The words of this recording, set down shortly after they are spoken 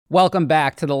Welcome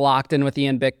back to the Locked In with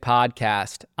Ian Bick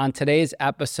podcast. On today's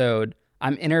episode,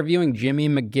 I'm interviewing Jimmy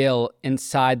McGill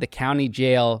inside the county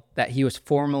jail that he was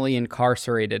formerly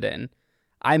incarcerated in.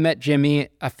 I met Jimmy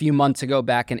a few months ago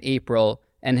back in April,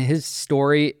 and his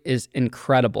story is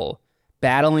incredible.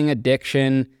 Battling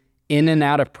addiction, in and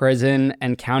out of prison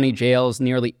and county jails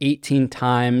nearly 18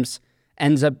 times,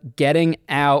 ends up getting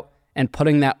out and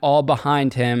putting that all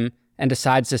behind him and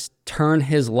decides to turn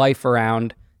his life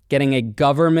around, getting a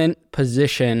government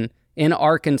position in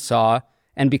Arkansas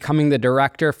and becoming the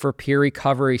director for peer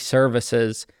recovery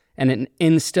services and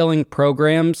instilling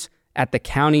programs at the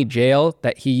county jail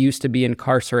that he used to be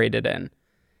incarcerated in.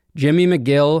 Jimmy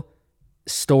McGill's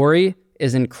story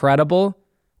is incredible.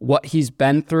 What he's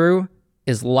been through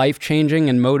is life-changing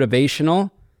and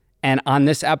motivational. And on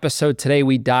this episode today,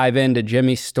 we dive into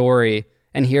Jimmy's story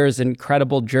and hear his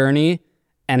incredible journey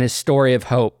and his story of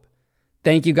hope.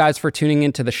 Thank you guys for tuning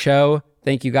into the show.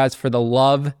 Thank you guys for the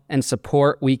love and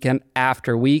support week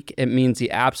after week. It means the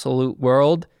absolute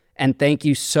world. And thank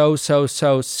you so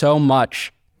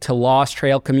much to Lost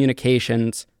Trail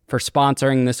Communications for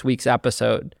sponsoring this week's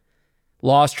episode.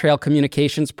 Lost Trail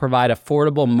Communications provide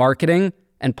affordable marketing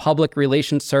and public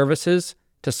relations services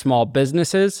to small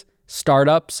businesses,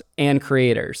 startups, and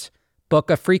creators. Book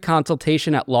a free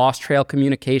consultation at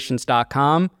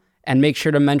losttrailcommunications.com and make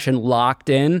sure to mention Locked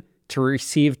In to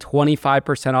receive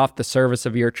 25% off the service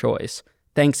of your choice.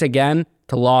 Thanks again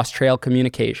to Lost Trail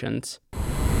Communications.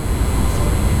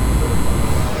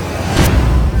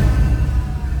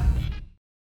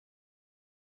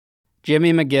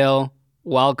 Jimmy McGill,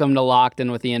 welcome to Locked In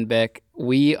with Ian Bick.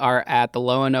 We are at the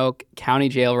Lonoke County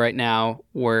Jail right now,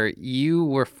 where you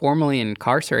were formerly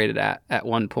incarcerated at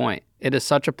one point. It is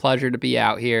such a pleasure to be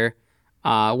out here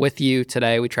with you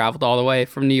today. We traveled all the way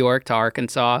from New York to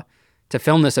Arkansas to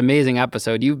film this amazing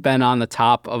episode. You've been on the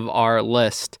top of our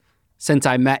list since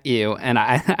I met you, and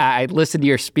I listened to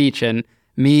your speech, and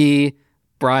me,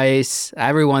 Bryce,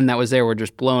 everyone that was there were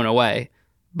just blown away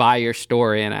by your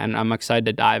story, and I'm excited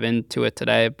to dive into it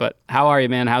today. But how are you,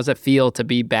 man? How's it feel to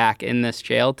be back in this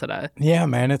jail today? Yeah,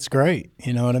 man, it's great.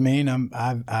 You know what I mean?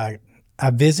 I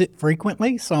visit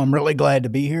frequently, so I'm really glad to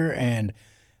be here. And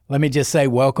let me just say,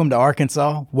 welcome to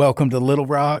Arkansas. Welcome to Little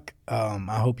Rock.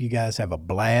 I hope you guys have a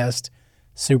blast.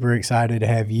 Super excited to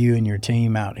have you and your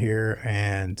team out here,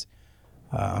 and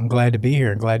I'm glad to be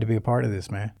here and glad to be a part of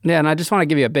this, man. Yeah, and I just want to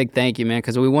give you a big thank you, man,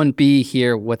 because we wouldn't be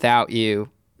here without you.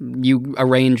 You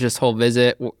arranged this whole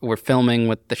visit. We're filming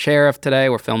with the sheriff today.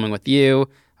 We're filming with you.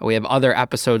 We have other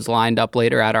episodes lined up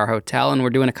later at our hotel, and we're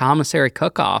doing a commissary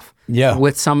cook-off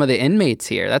with some of the inmates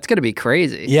here. That's going to be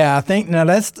crazy. Yeah, I think now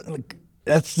that's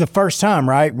the first time,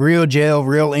 right? Real jail,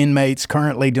 real inmates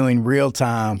currently doing real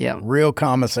time, real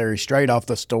commissary straight off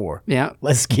the store. Yeah.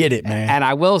 Let's get it, man. And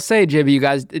I will say, Jimmy, you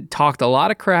guys talked a lot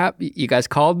of crap. You guys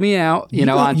called me out,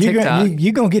 on TikTok.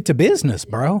 You're going to get to business,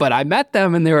 bro. But I met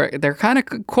them, and they're kind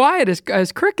of quiet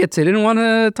as crickets. They didn't want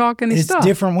to talk any stuff. It's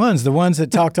different ones. The ones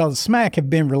that talked all the smack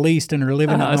have been released and are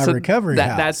living at my recovery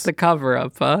house. That's the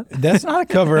cover-up, huh? That's not a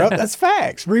cover-up. That's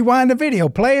facts. Rewind the video.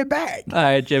 Play it back. All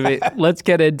right, Jimmy. Let's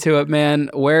get into it, man.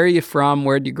 Where are you from?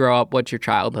 Where'd you grow up? What's your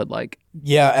childhood like?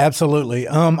 Yeah, absolutely.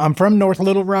 I'm from North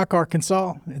Little Rock,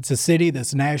 Arkansas. It's a city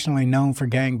that's nationally known for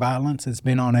gang violence. It's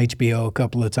been on HBO a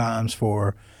couple of times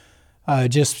for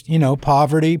just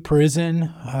poverty,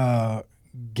 prison,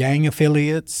 gang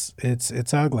affiliates.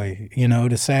 It's ugly.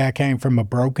 To say I came from a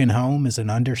broken home is an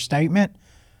understatement.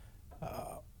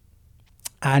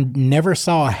 I never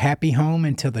saw a happy home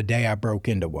until the day I broke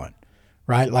into one,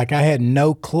 right? Like I had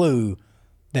no clue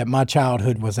that my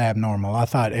childhood was abnormal. I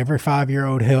thought every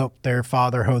 5-year-old helped their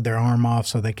father hold their arm off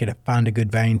so they could find a good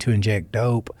vein to inject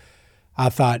dope. I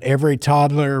thought every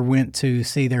toddler went to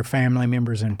see their family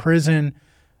members in prison.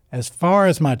 As far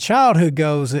as my childhood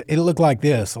goes, it looked like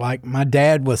this. Like my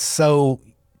dad was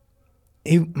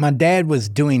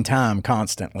doing time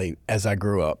constantly as I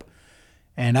grew up.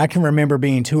 And I can remember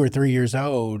being 2 or 3 years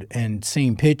old and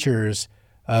seeing pictures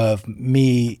of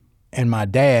me and my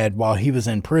dad while he was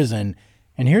in prison.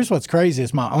 And here's what's crazy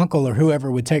is my uncle or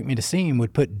whoever would take me to see him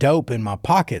would put dope in my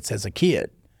pockets as a kid.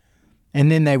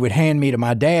 And then they would hand me to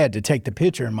my dad to take the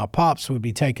picture, and my pops would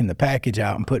be taking the package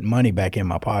out and putting money back in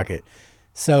my pocket.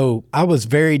 So I was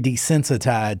very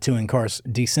desensitized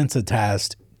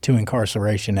to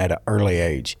incarceration at an early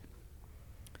age.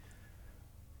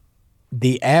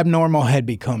 The abnormal had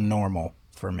become normal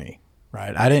for me,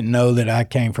 right? I didn't know that I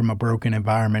came from a broken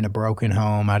environment, a broken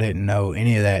home. I didn't know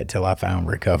any of that till I found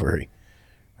recovery.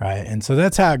 Right. And so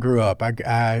that's how I grew up.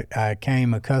 I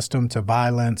came accustomed to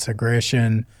violence,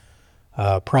 aggression,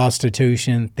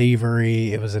 prostitution,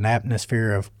 thievery. It was an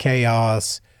atmosphere of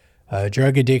chaos,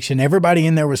 drug addiction. Everybody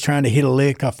in there was trying to hit a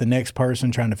lick off the next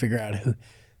person, trying to figure out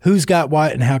who's got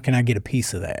what and how can I get a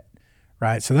piece of that,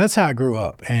 right? So that's how I grew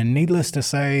up. And needless to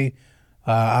say,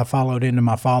 I followed into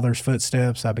my father's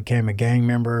footsteps. I became a gang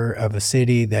member of a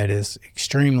city that is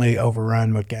extremely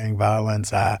overrun with gang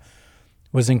violence. I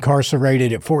was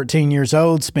incarcerated at 14 years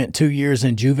old, spent 2 years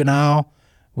in juvenile,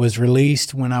 was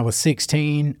released when I was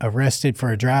 16, arrested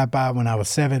for a drive-by when I was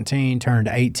 17, turned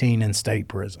 18 in state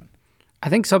prison. I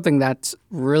think something that's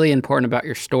really important about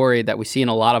your story that we see in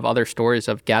a lot of other stories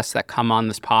of guests that come on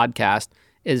this podcast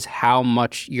is how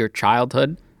much your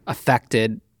childhood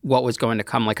affected what was going to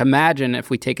come. Like, imagine if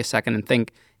we take a second and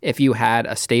think if you had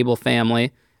a stable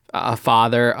family, a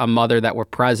father, a mother that were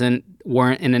present,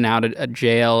 weren't in and out of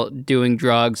jail, doing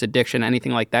drugs, addiction,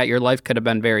 anything like that, your life could have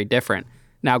been very different.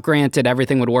 Now, granted,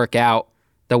 everything would work out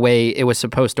the way it was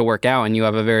supposed to work out, and you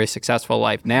have a very successful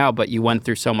life now, but you went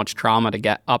through so much trauma to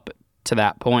get up to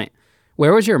that point.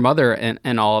 Where was your mother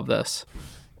in all of this?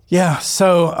 Yeah,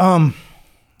 so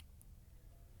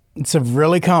it's a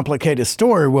really complicated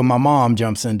story when my mom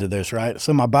jumps into this, right?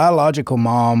 So my biological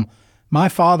mom, my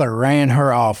father ran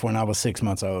her off when I was 6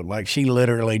 months old. Like, she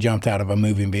literally jumped out of a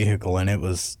moving vehicle and it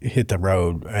was hit the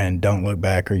road and don't look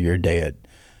back or you're dead.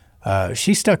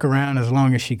 She stuck around as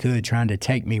long as she could trying to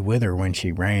take me with her when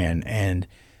she ran. And,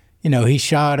 you know, he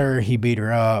shot her, he beat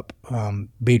her up,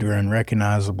 beat her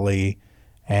unrecognizably.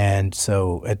 And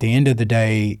so at the end of the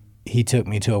day, he took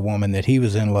me to a woman that he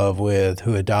was in love with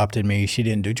who adopted me. She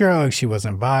didn't do drugs. She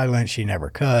wasn't violent. She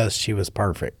never cussed. She was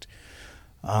perfect.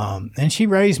 And she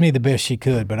raised me the best she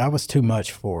could, but I was too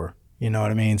much for her. You know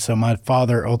what I mean? So my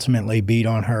father ultimately beat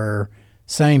on her.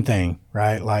 Same thing,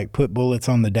 right? Like, put bullets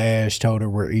on the dash, told her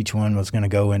where each one was going to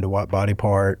go into what body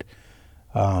part.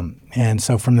 And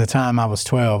so from the time I was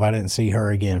 12, I didn't see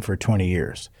her again for 20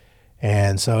 years.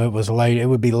 And so it was late. It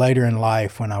would be later in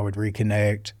life when I would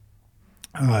reconnect.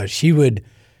 She would,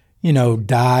 you know,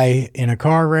 die in a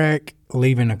car wreck,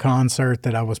 leaving a concert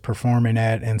that I was performing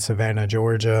at in Savannah,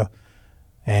 Georgia.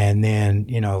 And then,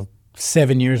 you know,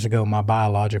 7 years ago, my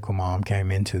biological mom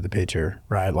came into the picture,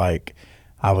 right? Like,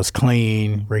 I was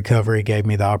clean. Recovery gave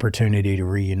me the opportunity to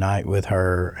reunite with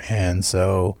her. And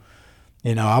so,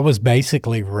 you know, I was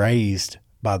basically raised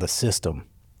by the system.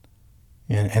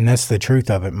 And that's the truth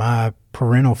of it. My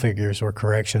parental figures were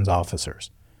corrections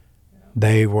officers.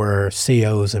 They were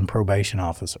COs and probation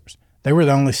officers. They were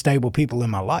the only stable people in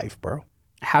my life, bro.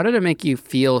 How did it make you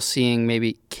feel seeing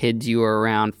maybe kids you were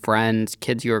around, friends,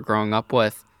 kids you were growing up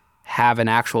with, have an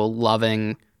actual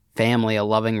loving family, a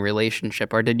loving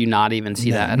relationship, or did you not even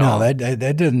see that at all?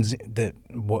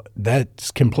 No,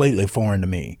 that's completely foreign to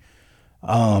me.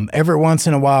 Every once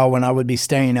in a while when I would be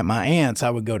staying at my aunt's, I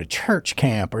would go to church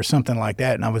camp or something like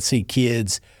that, and I would see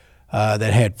kids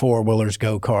that had four-wheelers,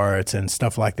 go-karts, and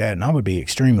stuff like that, and I would be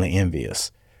extremely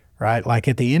envious, right? Like,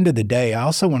 at the end of the day, I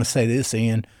also want to say this,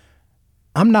 Ian,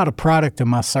 I'm not a product of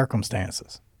my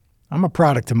circumstances. I'm a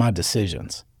product of my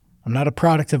decisions. I'm not a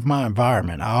product of my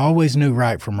environment. I always knew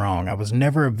right from wrong. I was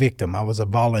never a victim. I was a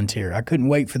volunteer. I couldn't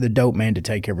wait for the dope man to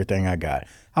take everything I got.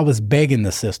 I was begging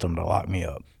the system to lock me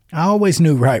up. I always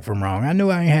knew right from wrong. I knew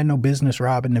I ain't had no business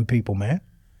robbing them people, man.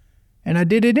 And I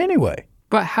did it anyway.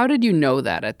 But how did you know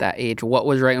that at that age? What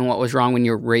was right and what was wrong when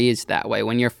you're raised that way?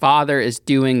 When your father is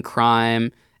doing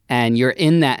crime and you're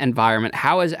in that environment,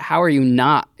 how are you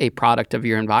not a product of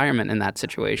your environment in that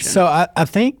situation? So I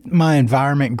think my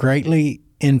environment greatly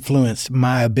influenced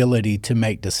my ability to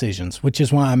make decisions, which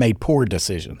is why I made poor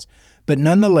decisions. But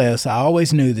nonetheless, I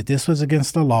always knew that this was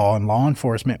against the law and law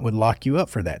enforcement would lock you up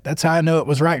for that. That's how I know it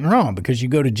was right and wrong, because you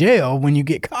go to jail when you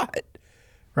get caught,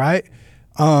 right?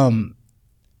 And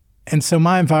so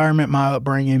my environment, my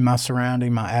upbringing, my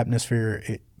surrounding, my atmosphere,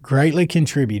 it greatly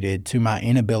contributed to my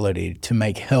inability to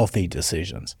make healthy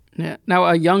decisions. Yeah. Now,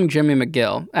 a young Jimmy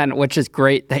McGill, and which is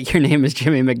great that your name is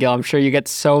Jimmy McGill. I'm sure you get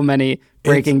so many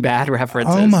Breaking Bad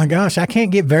references. Oh my gosh, I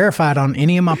can't get verified on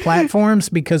any of my platforms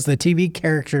because the TV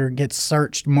character gets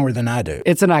searched more than I do.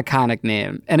 It's an iconic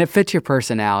name, and it fits your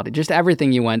personality, just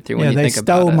everything you went through when you think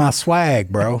about it. They stole my swag,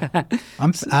 bro.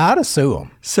 I'd have sued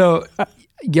them. So,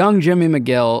 young Jimmy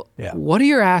McGill, What are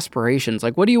your aspirations?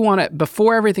 Like, what do you want to,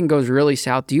 before everything goes really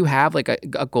south, do you have like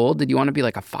a goal? Did you want to be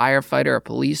like a firefighter, a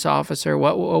police officer?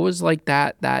 What was like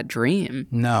that dream?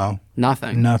 No.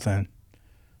 Nothing.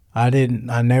 I didn't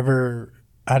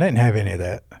have any of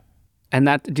that.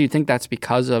 And do you think that's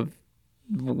because of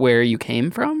where you came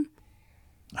from?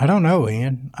 I don't know,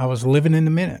 Ian. I was living in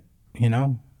the minute, you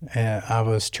know. I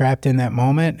was trapped in that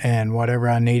moment, and whatever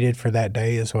I needed for that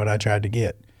day is what I tried to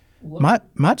get. My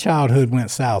childhood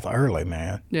went south early,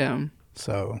 man. Yeah.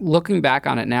 So looking back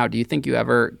on it now, do you think you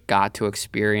ever got to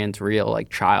experience real like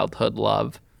childhood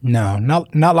love? no,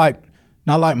 not like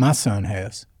my son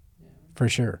has, for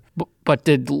sure. But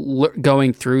did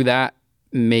going through that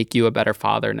make you a better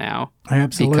father now?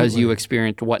 Absolutely. Because you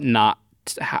experienced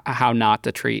how not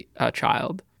to treat a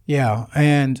child. Yeah,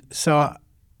 and so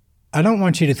I don't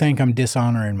want you to think I'm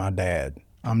dishonoring my dad.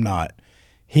 I'm not.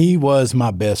 He was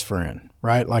my best friend,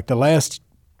 right? Like the last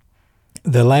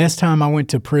time I went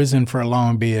to prison for a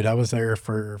long bid, I was there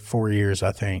for 4 years,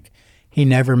 I think. He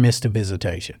never missed a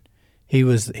visitation. He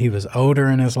was older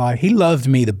in his life. He loved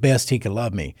me the best he could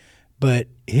love me. But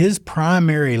his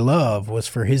primary love was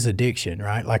for his addiction,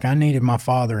 right? Like I needed my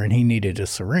father and he needed a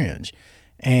syringe.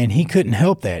 And he couldn't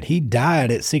help that. He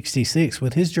died at 66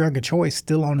 with his drug of choice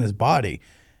still on his body.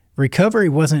 Recovery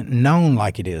wasn't known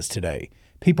like it is today.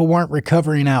 People weren't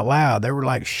recovering out loud. They were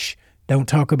like, shh, don't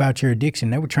talk about your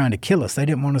addiction. They were trying to kill us. They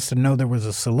didn't want us to know there was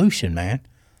a solution, man.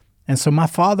 And so my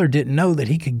father didn't know that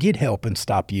he could get help and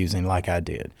stop using like I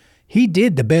did. He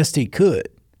did the best he could.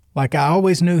 Like I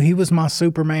always knew he was my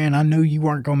Superman. I knew you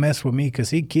weren't going to mess with me because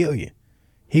he'd kill you.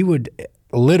 He would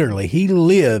literally, he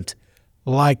lived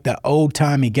like the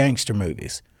old-timey gangster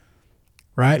movies,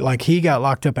 right? Like he got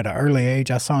locked up at an early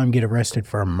age. I saw him get arrested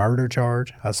for a murder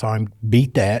charge. I saw him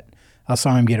beat that. I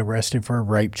saw him get arrested for a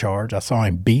rape charge. I saw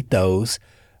him beat those.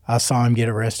 I saw him get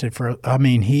arrested for, I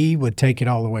mean, he would take it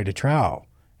all the way to trial.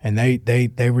 And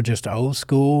they were just old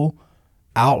school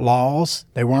outlaws.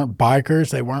 They weren't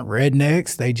bikers. They weren't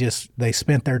rednecks. They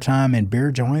spent their time in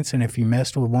beer joints. And if you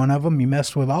messed with one of them, you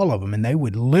messed with all of them. And they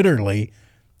would literally,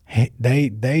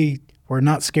 they were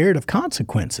not scared of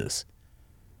consequences,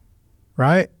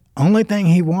 right? Only thing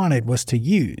he wanted was to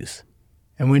use.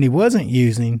 And when he wasn't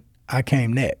using, I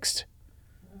came next.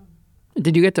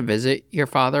 Did you get to visit your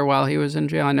father while he was in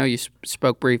jail? I know you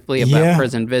spoke briefly about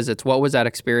prison visits. What was that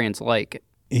experience like?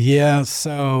 Yeah,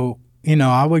 so,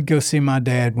 I would go see my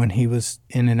dad when he was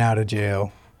in and out of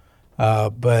jail,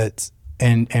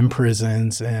 and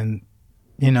prisons. And,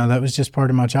 that was just part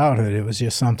of my childhood. It was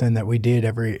just something that we did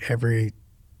every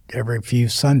few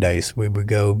Sundays. We would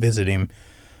go visit him.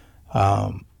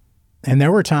 And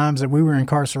there were times that we were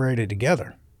incarcerated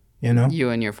together. You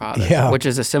and your father, which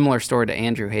is a similar story to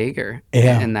Andrew Hager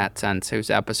in that sense, whose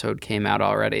episode came out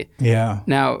already. Yeah.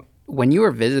 Now, when you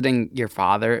were visiting your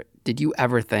father, did you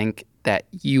ever think that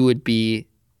you would be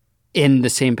in the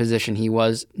same position he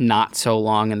was not so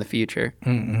long in the future?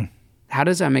 Mm-mm. How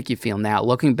does that make you feel now,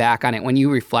 looking back on it, when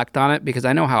you reflect on it? Because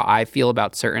I know how I feel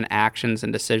about certain actions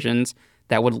and decisions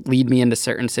that would lead me into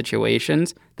certain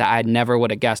situations that I never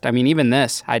would have guessed. I mean, even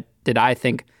this, I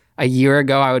think a year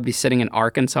ago, I would be sitting in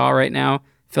Arkansas right now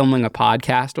filming a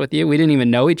podcast with you. We didn't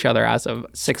even know each other as of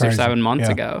 6 or 7 months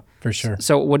ago. For sure.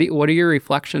 So what are your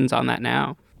reflections on that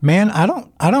now? Man, I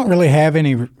don't really have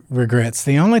any regrets.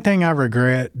 The only thing I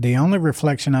regret, the only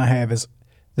reflection I have is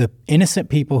the innocent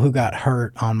people who got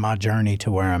hurt on my journey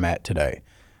to where I'm at today.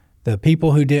 The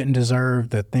people who didn't deserve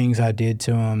the things I did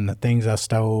to them, the things I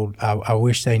stole, I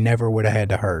wish they never would have had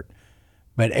to hurt.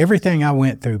 But everything I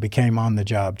went through became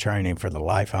on-the-job training for the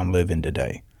life I'm living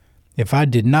today. If I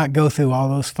did not go through all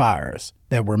those fires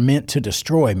that were meant to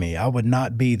destroy me, I would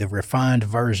not be the refined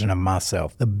version of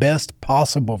myself. The best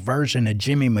possible version of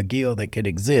Jimmy McGill that could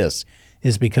exist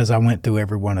is because I went through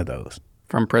every one of those.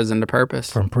 From prison to purpose.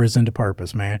 From prison to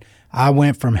purpose, man. I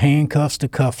went from handcuffs to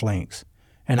cufflinks.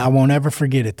 And I won't ever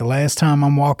forget it. The last time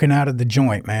I'm walking out of the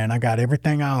joint, man, I got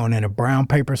everything I own in a brown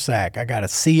paper sack. I got a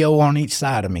CO on each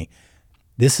side of me.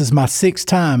 This is my 6th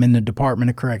time in the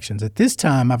Department of Corrections. At this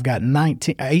time, I've got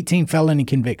 18 felony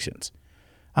convictions.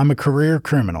 I'm a career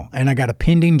criminal, and I got a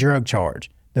pending drug charge.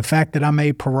 The fact that I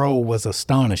made parole was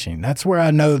astonishing. That's where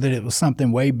I know that it was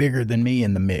something way bigger than me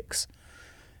in the mix.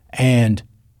 And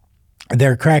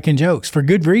they're cracking jokes for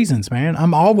good reasons, man.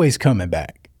 I'm always coming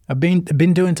back. I've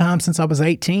been doing time since I was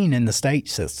 18 in the state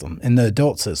system, in the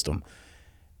adult system.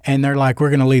 And they're like, we're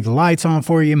going to leave the lights on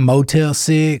for you, Motel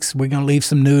 6. We're going to leave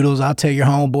some noodles. I'll tell your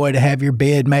homeboy to have your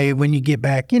bed made when you get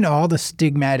back. All the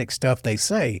stigmatic stuff they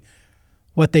say.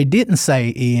 What they didn't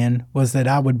say, Ian, was that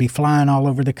I would be flying all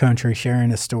over the country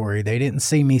sharing a story. They didn't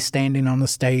see me standing on the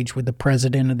stage with the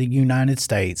President of the United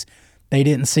States. They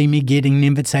didn't see me getting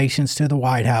invitations to the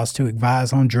White House to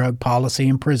advise on drug policy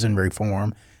and prison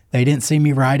reform. They didn't see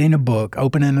me writing a book,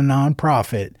 opening a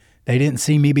nonprofit. They didn't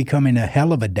see me becoming a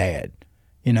hell of a dad,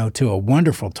 to a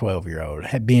wonderful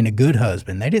 12-year-old, being a good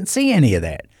husband. They didn't see any of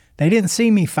that. They didn't see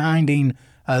me finding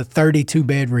a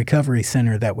 32-bed recovery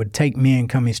center that would take men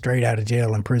coming straight out of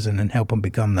jail and prison and help them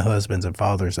become the husbands and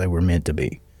fathers they were meant to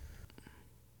be.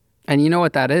 And you know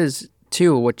what that is,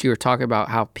 too, what you were talking about,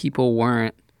 how people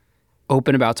weren't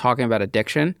open about talking about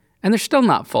addiction, and they're still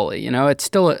not fully, it's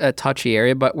still a touchy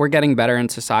area, but we're getting better in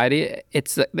society.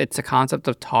 It's a concept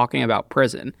of talking about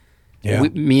prison. Yeah.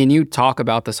 Me and you talk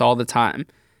about this all the time.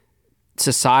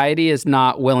 Society is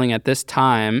not willing at this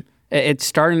time. It's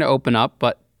starting to open up,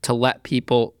 but to let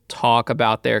people talk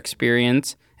about their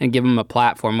experience and give them a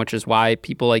platform, which is why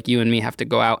people like you and me have to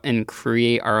go out and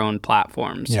create our own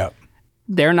platforms. Yeah.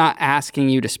 They're not asking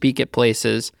you to speak at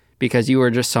places because you were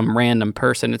just some random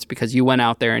person. It's because you went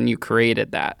out there and you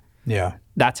created that. Yeah.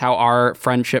 That's how our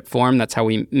friendship formed. That's how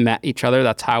we met each other.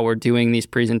 That's how we're doing these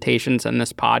presentations and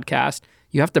this podcast.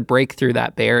 You have to break through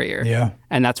that barrier. Yeah.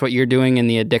 And that's what you're doing in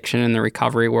the addiction and the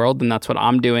recovery world. And that's what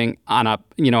I'm doing on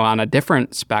a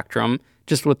different spectrum,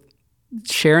 just with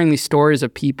sharing these stories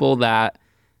of people that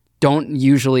don't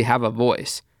usually have a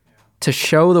voice, to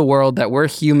show the world that we're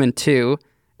human too,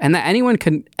 and that anyone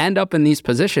can end up in these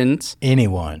positions.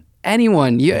 Anyone.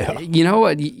 You know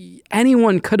what?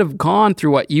 Anyone could have gone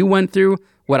through what you went through,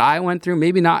 what I went through,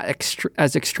 maybe not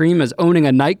as extreme as owning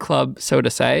a nightclub, so to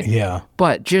say. Yeah.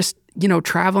 But just,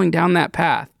 traveling down that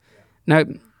path. Now,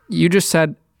 you just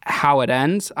said how it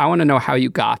ends. I want to know how you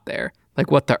got there,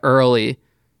 like what the early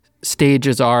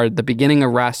stages are, the beginning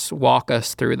arrests. Walk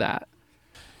us through that.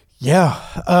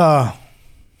 Yeah.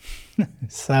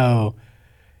 So,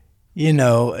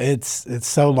 it's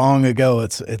so long ago,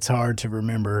 it's hard to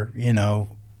remember,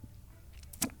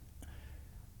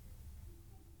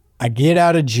 I get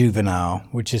out of juvenile,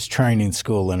 which is training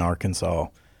school in Arkansas,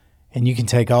 and you can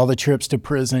take all the trips to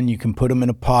prison, you can put them in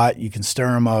a pot, you can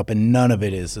stir them up, and none of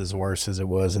it is as worse as it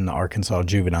was in the Arkansas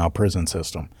juvenile prison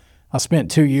system. I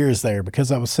spent 2 years there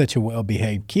because I was such a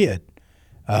well-behaved kid.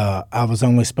 I was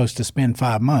only supposed to spend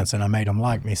 5 months, and I made them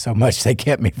like me so much they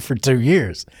kept me for 2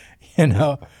 years, And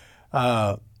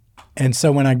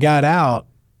so when I got out,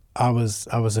 I was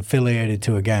affiliated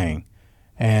to a gang.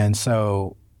 And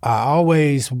so I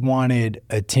always wanted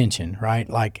attention, right?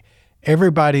 Like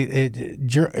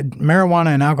marijuana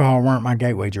and alcohol weren't my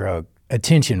gateway drug.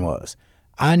 Attention was.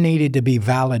 I needed to be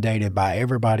validated by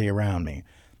everybody around me.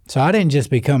 So I didn't just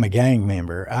become a gang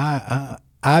member.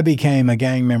 I became a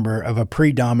gang member of a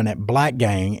predominant black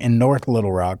gang in North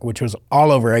Little Rock, which was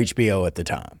all over HBO at the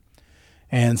time.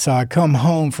 And so I come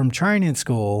home from training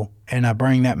school and I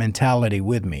bring that mentality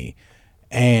with me.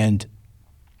 And,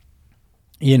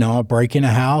 I break in a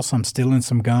house, I'm stealing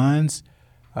some guns,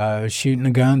 shooting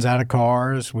the guns out of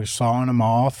cars, we're sawing them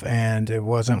off. And it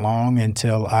wasn't long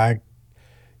until I,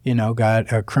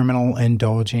 got a criminal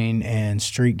indulging in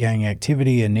street gang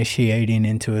activity, initiating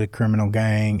into a criminal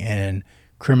gang, and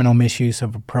criminal misuse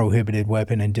of a prohibited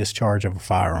weapon and discharge of a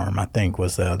firearm, I think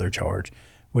was the other charge.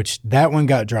 Which that one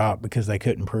got dropped because they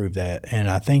couldn't prove that. And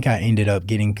I think I ended up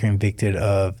getting convicted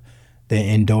of the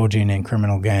indulging in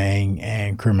criminal gang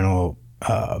and criminal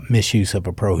misuse of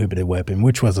a prohibited weapon,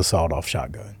 which was a sawed-off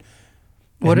shotgun.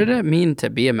 What did it mean to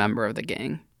be a member of the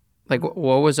gang? Like,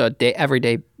 what was a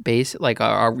everyday base, like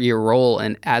your role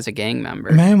as a gang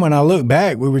member? Man, when I look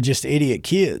back, we were just idiot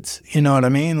kids. You know what I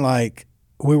mean? Like,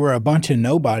 we were a bunch of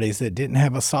nobodies that didn't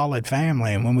have a solid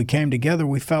family. And when we came together,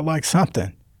 we felt like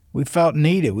something. We felt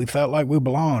needed. We felt like we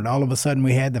belonged. All of a sudden,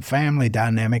 we had the family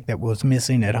dynamic that was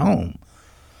missing at home.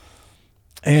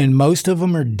 And most of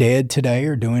them are dead today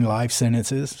or doing life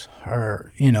sentences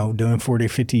or, doing 40 or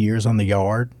 50 years on the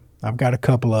yard. I've got a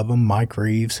couple of them, Mike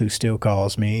Reeves, who still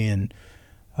calls me, and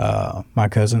my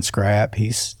cousin Scrap.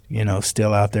 He's,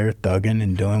 still out there thugging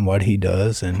and doing what he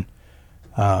does. And,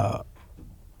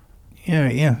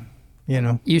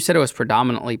 You said it was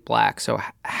predominantly black. So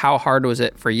how hard was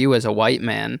it for you as a white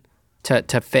man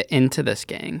to fit into this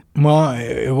gang? Well,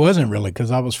 it wasn't really, because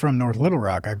I was from North Little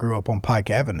Rock. I grew up on Pike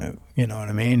Avenue, you know what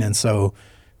I mean? And so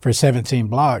for 17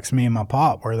 blocks, me and my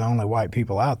pop were the only white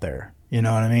people out there, you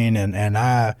know what I mean? And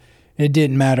it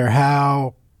didn't matter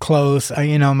how close,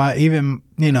 when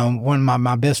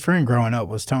my best friend growing up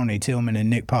was Tony Tillman and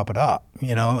Nick Papadop,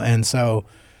 and so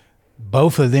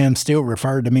both of them still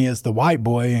referred to me as the white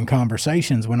boy in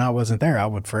conversations. When I wasn't there, I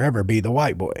would forever be the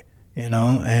white boy,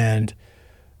 and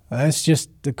that's just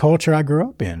the culture I grew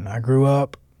up in. I grew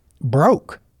up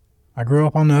broke. I grew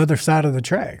up on the other side of the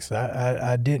tracks.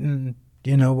 I didn't,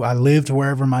 I lived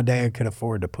wherever my dad could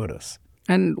afford to put us.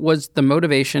 And was the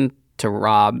motivation to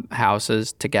rob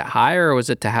houses to get higher, or was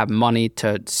it to have money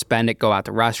to spend it, go out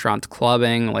to restaurants,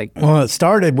 clubbing? Well, it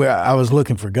started where I was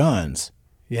looking for guns,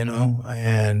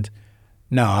 and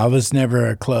no, I was never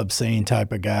a club scene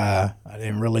type of guy. I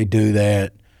didn't really do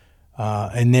that.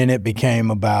 And then it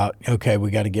became about, okay,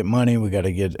 we got to get money. We got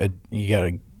to get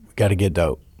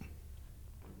dope.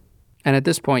 And at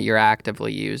this point, you're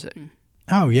actively using.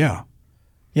 Oh, yeah.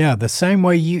 Yeah, the same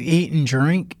way you eat and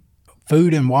drink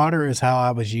food and water is how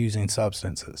I was using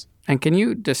substances. And can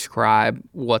you describe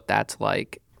what that's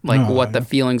like? Like what the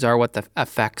feelings are, what the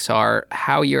effects are,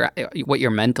 what your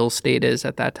mental state is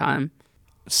at that time?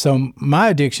 So my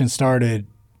addiction started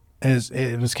as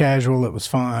it was casual. It was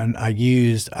fun.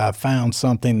 I found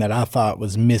something that I thought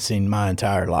was missing my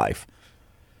entire life.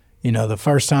 You know, the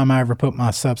first time I ever put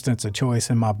my substance of choice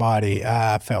in my body,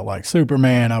 I felt like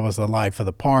Superman. I was the life of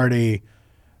the party.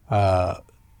 My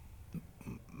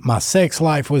sex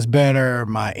life was better.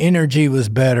 My energy was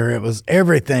better.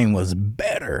 Everything was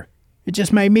better. It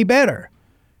just made me better,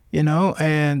 you know?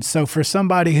 And so for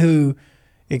somebody who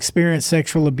experienced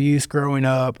sexual abuse growing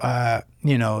up,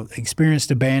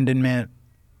 experienced abandonment,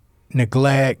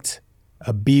 neglect,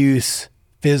 abuse,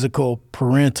 physical,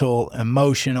 parental,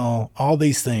 emotional, all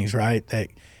these things, right, that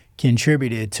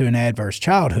contributed to an adverse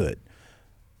childhood.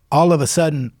 All of a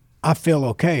sudden, I feel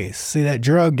okay. See, that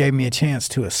drug gave me a chance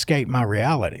to escape my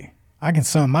reality. I can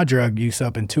sum my drug use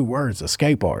up in 2 words,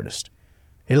 escape artist.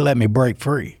 It let me break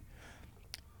free.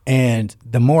 And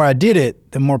the more I did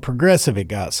it, the more progressive it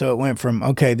got. So it went from,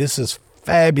 okay, this is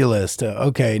fabulous to,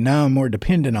 okay, now I'm more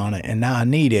dependent on it and now I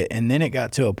need it. And then it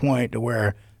got to a point to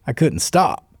where I couldn't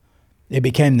stop. It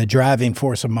became the driving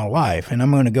force of my life, and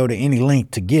I'm going to go to any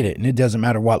length to get it. And it doesn't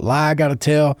matter what lie I got to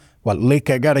tell, what lick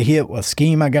I got to hit, what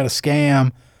scheme I got to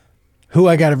scam, who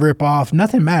I got to rip off.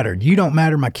 Nothing mattered. You don't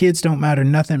matter. My kids don't matter.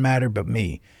 Nothing mattered but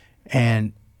me.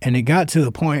 And it got to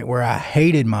the point where I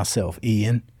hated myself,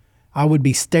 Ian. I would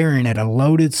be staring at a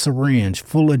loaded syringe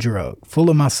full of drug, full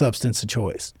of my substance of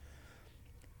choice.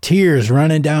 Tears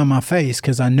running down my face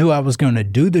because I knew I was going to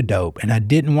do the dope, and I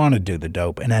didn't want to do the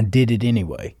dope, and I did it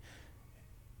anyway.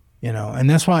 You know, and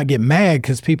that's why I get mad,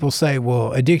 because people say,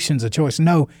 well, addiction's a choice.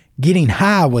 No, getting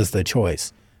high was the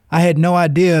choice. I had no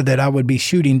idea that I would be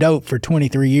shooting dope for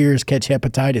 23 years, catch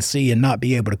hepatitis C, and not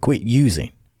be able to quit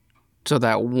using. So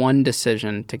that one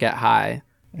decision to get high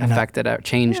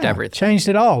changed everything. Changed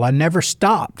it all. I never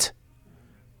stopped.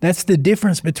 That's the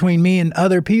difference between me and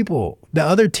other people. The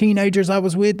other teenagers I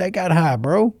was with, they got high,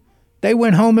 bro. They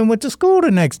went home and went to school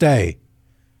the next day.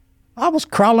 I was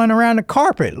crawling around the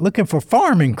carpet looking for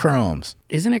farming crumbs.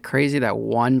 Isn't it crazy that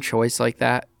one choice like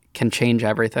that can change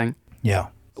everything? Yeah.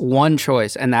 One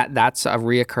choice, and that's a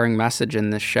reoccurring message in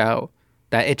this show.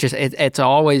 That it's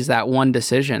always that one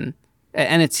decision.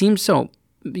 And it seems so,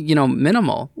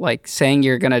 minimal, like saying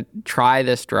you're going to try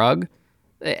this drug.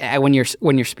 When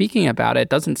you're speaking about it, it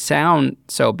doesn't sound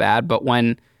so bad, but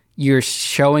when you're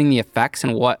showing the effects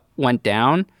and what went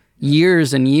down,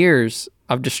 years and years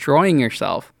of destroying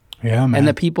yourself. Yeah, man. And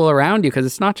the people around you, because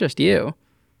it's not just you,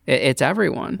 it's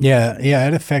everyone. Yeah,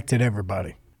 it affected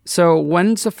everybody. So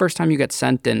when's the first time you get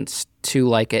sentenced to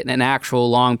like an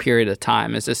actual long period of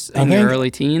time? Is this in your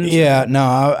early teens? Yeah, no,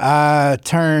 I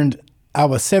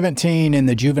was 17 in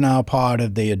the juvenile pod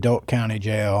of the adult county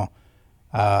jail,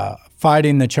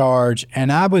 fighting the charge.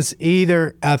 And I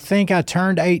think I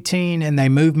turned 18 and they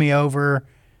moved me over.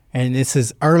 And this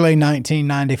is early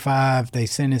 1995. They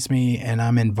sentenced me, and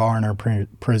I'm in Varner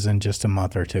prison just a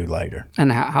month or 2 later.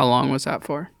 And how long was that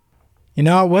for?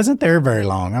 I wasn't there very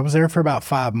long. I was there for about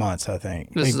 5 months, I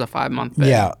think. This is a 5-month bit.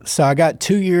 Yeah. So I got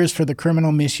 2 years for the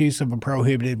criminal misuse of a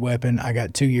prohibited weapon. I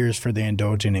got 2 years for the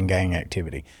indulging in gang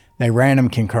activity. They ran them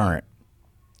concurrent.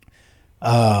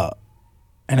 And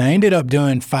I ended up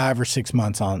doing 5 or 6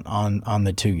 months on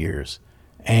the 2 years.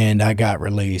 And I got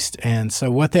released. And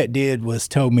so what that did was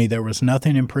told me there was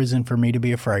nothing in prison for me to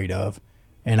be afraid of,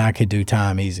 and I could do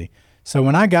time easy. So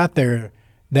when I got there,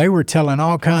 they were telling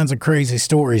all kinds of crazy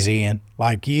stories, Ian.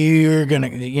 Like, you're going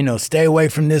to, stay away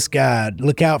from this guy.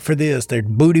 Look out for this. They're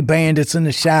booty bandits in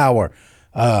the shower.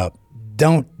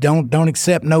 Don't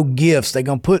accept no gifts. They're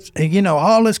going to put,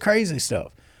 all this crazy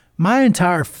stuff. My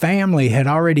entire family had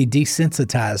already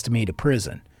desensitized me to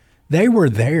prison. They were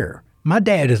there. My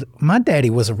daddy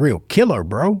was a real killer,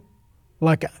 bro.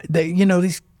 Like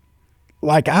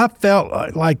I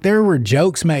felt like there were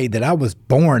jokes made that I was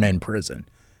born in prison.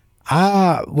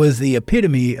 I was the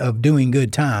epitome of doing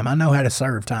good time. I know how to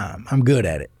serve time. I'm good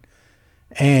at it.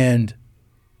 And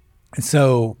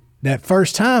so that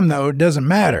first time, though, it doesn't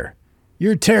matter.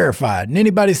 You're terrified. And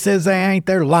anybody says they ain't,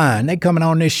 they're lying. They coming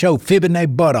on this show fibbing their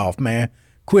butt off, man.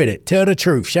 Quit it. Tell the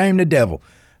truth. Shame the devil.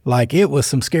 Like, it was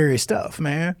some scary stuff,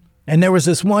 man. And there was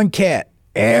this one cat.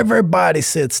 Everybody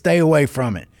said stay away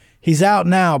from it. He's out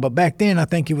now, but back then I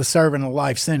think he was serving a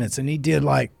life sentence, and he did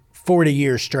like 40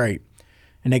 years straight.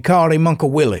 And they called him Uncle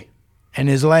Willie. And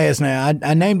his last name,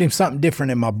 I named him something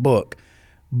different in my book,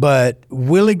 but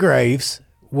Willie Graves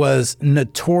was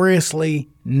notoriously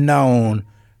known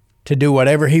to do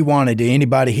whatever he wanted to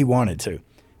anybody he wanted to.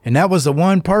 And that was the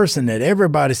one person that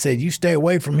everybody said, you stay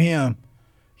away from him.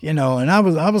 And I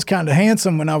was kind of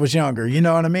handsome when I was younger, you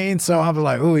know what I mean? So I was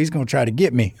like, oh, he's going to try to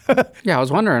get me. Yeah, I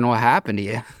was wondering what happened to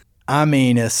you. I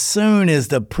mean, as soon as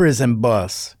the prison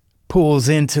bus pulls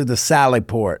into the Sally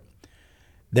Port,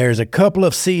 there's a couple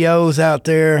of COs out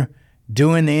there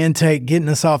doing the intake, getting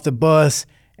us off the bus,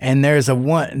 and there's an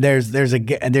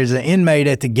inmate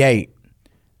at the gate,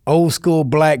 old school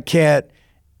black cat,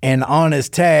 and on his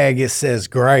tag it says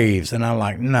Graves, and I'm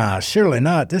like, nah, surely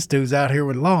not. This dude's out here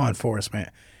with law enforcement.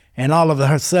 And all of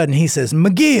a sudden he says,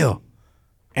 McGill.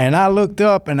 And I looked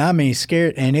up and I mean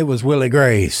scared, and it was Willie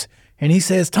Graves. And he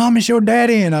says, Thomas, your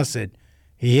daddy? And I said,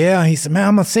 yeah. He said, man,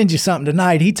 I'm going to send you something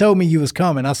tonight. He told me you was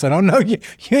coming. I said, oh, no, you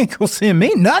ain't going to send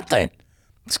me nothing.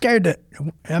 Scared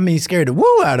the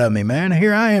woo out of me, man.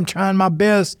 Here I am trying my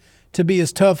best to be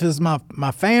as tough as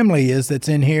my family is that's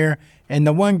in here. And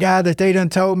the one guy that they done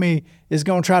told me is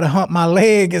going to try to hump my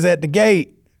leg is at the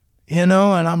gate, and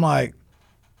I'm like,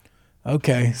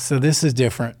 okay, so this is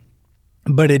different.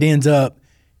 But it ends up,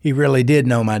 he really did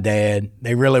know my dad.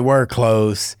 They really were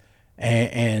close.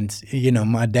 And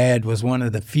my dad was one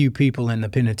of the few people in the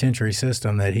penitentiary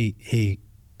system that he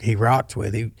rocked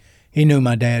with. He knew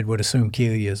my dad would as soon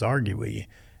kill you as argue with you.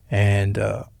 And,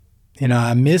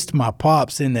 I missed my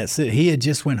pops in that city. He had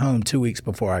just went home 2 weeks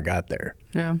before I got there.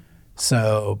 Yeah.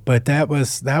 So, but that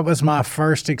was my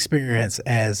first experience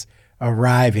as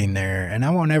arriving there. And I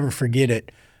won't ever forget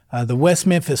it. The West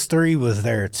Memphis 3 was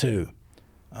there too.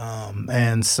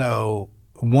 And so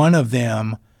one of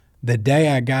them, the day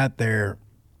I got there,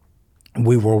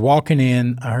 we were walking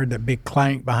in. I heard that big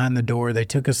clank behind the door. They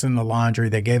took us in the laundry.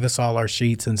 They gave us all our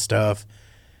sheets and stuff.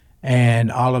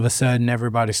 And all of a sudden,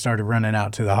 everybody started running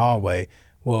out to the hallway.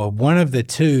 Well, one of the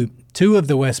two of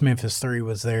the West Memphis 3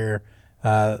 was there.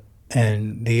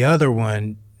 And the other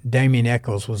one, Damien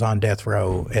Eccles, was on death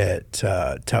row at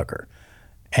Tucker.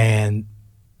 And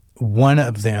one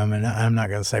of them, and I'm not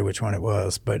going to say which one it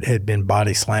was, but had been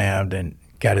body slammed and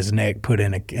got his neck put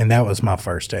in and that was my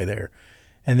first day there.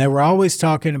 And they were always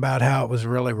talking about how it was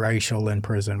really racial in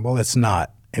prison. Well, it's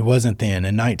not. It wasn't then.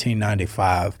 In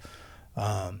 1995,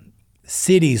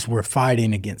 cities were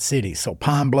fighting against cities. So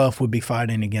Pine Bluff would be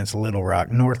fighting against Little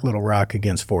Rock, North Little Rock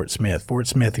against Fort Smith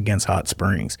against Hot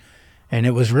Springs. And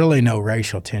it was really no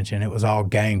racial tension. It was all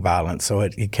gang violence. So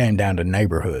it came down to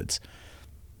neighborhoods.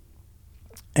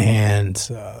 And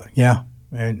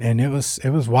and it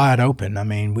was wide open. I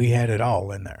mean, we had it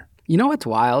all in there. You know what's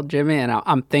wild, Jimmy? And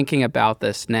I'm thinking about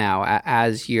this now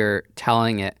as you're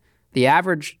telling it. The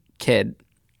average kid,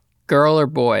 girl or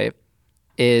boy,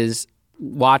 is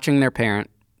watching their parent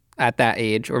at that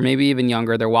age, or maybe even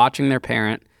younger. They're watching their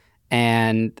parent,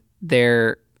 and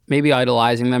they're maybe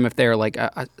idolizing them if they're like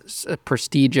a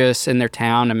prestigious in their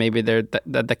town, and maybe they're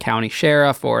the county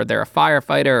sheriff, or they're a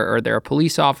firefighter, or they're a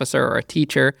police officer or a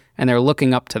teacher, and they're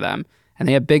looking up to them. And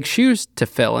they have big shoes to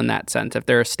fill in that sense if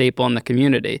they're a staple in the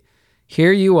community.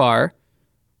 Here you are,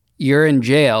 you're in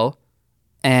jail,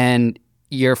 and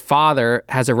your father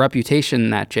has a reputation in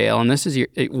that jail, and this is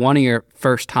one of your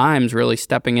first times really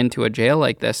stepping into a jail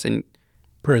like this, and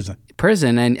prison,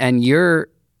 and you're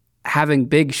having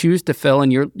big shoes to fill,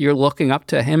 and you're looking up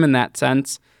to him in that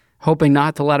sense, hoping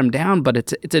not to let him down, but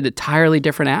it's an entirely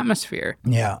different atmosphere.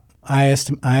 Yeah, I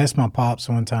asked my pops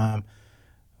one time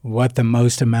what the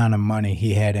most amount of money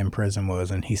he had in prison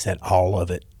was, and he said all of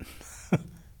it.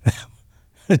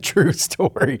 A true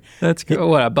story. That's good.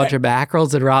 What, a bunch of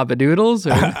mackerels and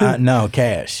rabadoodles? No,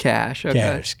 cash. Cash,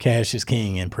 okay. Cash is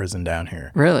king in prison down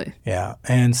here. Really? Yeah,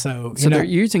 and so they're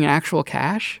using actual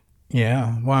cash?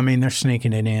 Yeah, well, I mean, they're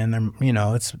sneaking it in.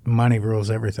 It's money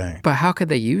rules everything. But how could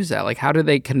they use that? Like, how do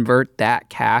they convert that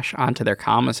cash onto their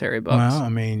commissary books? Well, I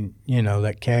mean,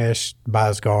 that cash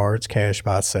buys guards, cash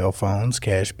buys cell phones,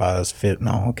 cash buys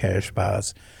fentanyl, cash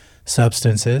buys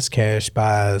substances, cash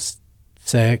buys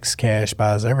sex, cash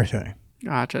buys everything.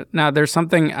 Gotcha. Now, there's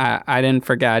something I didn't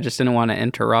forget. I just didn't want to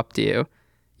interrupt you.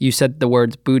 You said the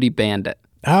words booty bandit.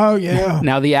 Oh, yeah.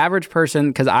 Now, the average person,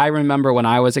 because I remember when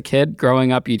I was a kid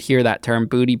growing up, you'd hear that term,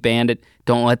 booty bandit.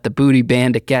 Don't let the booty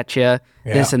bandit get you,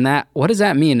 this and that. What does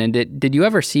that mean? And did you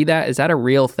ever see that? Is that a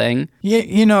real thing?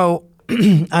 Yeah,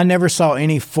 I never saw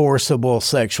any forcible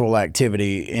sexual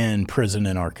activity in prison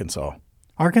in Arkansas.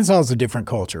 Arkansas is a different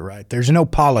culture, right? There's no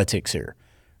politics here,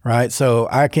 right? So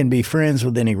I can be friends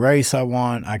with any race I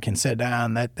want. I can sit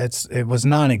down. It was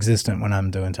non-existent when I'm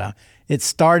doing time. It's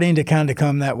starting to kind of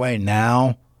come that way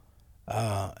now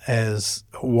as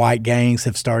white gangs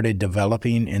have started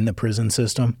developing in the prison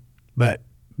system. But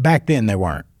back then they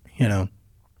weren't,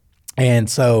 And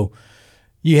so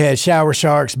you had shower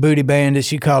sharks, booty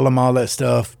bandits, you call them all that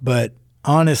stuff. But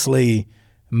honestly,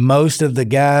 most of the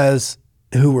guys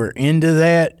who were into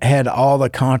that had all the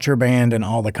contraband and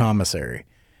all the commissary.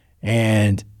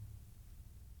 And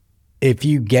if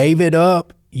you gave it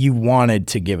up, you wanted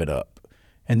to give it up.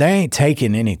 And they ain't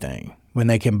taking anything when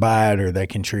they can buy it or they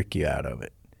can trick you out of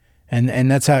it.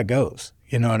 And that's how it goes.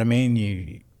 You know what I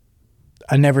mean?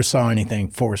 I never saw anything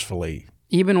forcefully.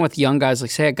 Even with young guys,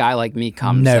 like say a guy like me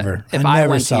comes. Never. If I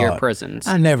went to your prisons.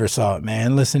 I never saw it,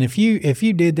 man. Listen, if you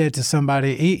did that to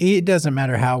somebody, it doesn't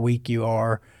matter how weak you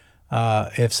are.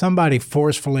 If somebody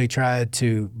forcefully tried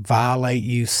to violate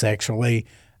you sexually,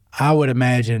 I would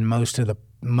imagine most of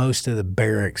the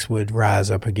barracks would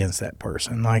rise up against that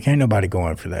person. Like, ain't nobody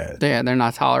going for that. Yeah, they're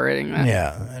not tolerating that.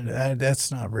 Yeah,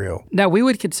 that's not real. Now, we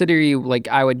would consider you, like,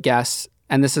 I would guess,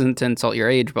 and this isn't to insult your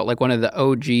age, but like one of the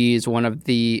OGs, one of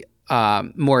the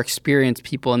more experienced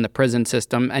people in the prison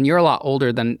system, and you're a lot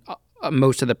older than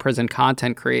most of the prison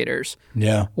content creators.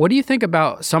 Yeah. What do you think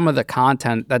about some of the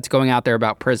content that's going out there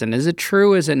about prison? Is it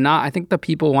true? Is it not? I think the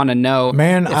people want to know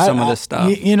some of this stuff.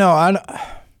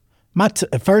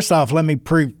 First off, let me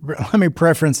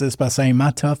preference this by saying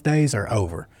my tough days are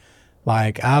over.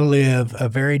 Like, I live a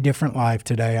very different life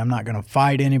today. I'm not going to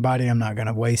fight anybody. I'm not going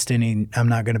to I'm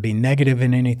not going to be negative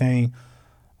in anything.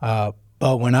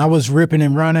 But when I was ripping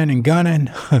and running and gunning,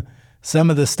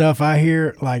 some of the stuff I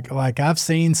hear, like I've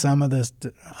seen some of this.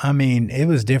 I mean, it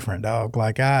was different, dog.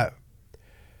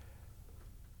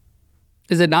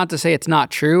 Is it not to say it's not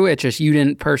true? It's just you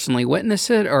didn't personally witness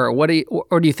it, or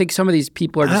do you think some of these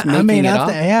people are just making it up?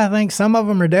 I think some of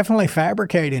them are definitely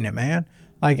fabricating it, man.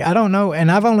 Like, I don't know,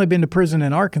 and I've only been to prison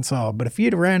in Arkansas, but if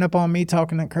you'd have ran up on me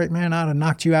talking that crap, man, I'd have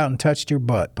knocked you out and touched your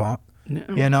butt, punk. No.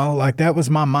 You know, like, that was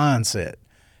my mindset.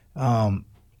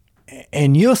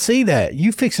 And you'll see that.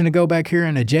 You fixing to go back here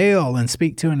in a jail and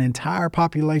speak to an entire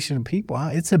population of people.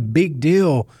 It's a big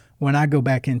deal when I go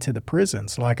back into the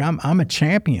prisons. Like, I'm a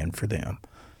champion for them.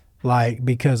 Like,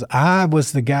 because I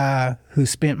was the guy who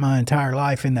spent my entire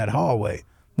life in that hallway.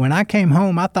 When I came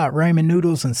home, I thought ramen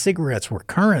noodles and cigarettes were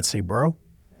currency, bro.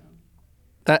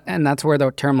 And that's where the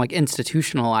term like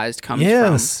institutionalized comes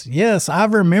from. Yes. I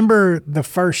remember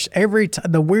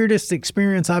the weirdest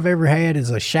experience I've ever had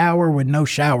is a shower with no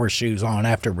shower shoes on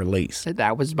after release.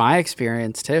 That was my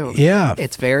experience too. Yeah.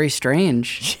 It's very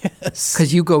strange. Yes.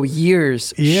 Because you go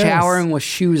years showering with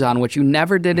shoes on, which you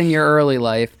never did in your early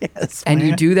life. Yes, and man.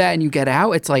 You do that and you get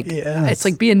out. It's like it's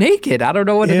like being naked. I don't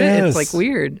know what it is. It's like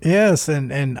weird. Yes,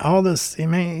 and all this, I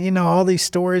mean, you know, all these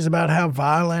stories about how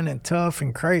violent and tough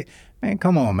and crazy. Man,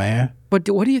 come on, man. But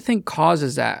what do you think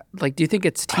causes that? Like, do you think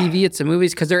it's TV, it's the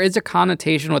movies? Because there is a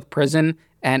connotation with prison,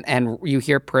 and you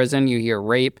hear prison, you hear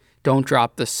rape, don't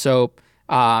drop the soap,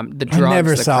 the drugs, I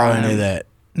never the saw crime. any of that.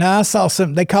 No, I saw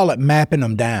some, they call it mapping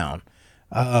them down.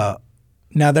 Now,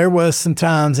 there was some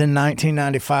times in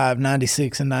 1995,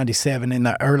 96, and 97, in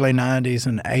the early 90s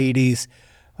and 80s,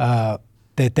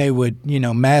 that they would,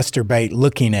 masturbate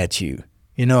looking at you.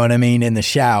 You know what I mean? In the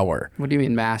shower. What do you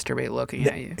mean masturbate looking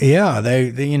at you? Yeah,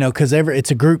 they because it's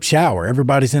a group shower.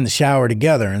 Everybody's in the shower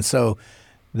together. And so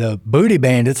the booty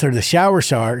bandits or the shower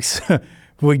sharks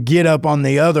would get up on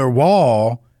the other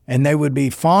wall and they would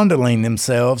be fondling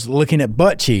themselves looking at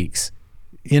butt cheeks.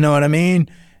 You know what I mean?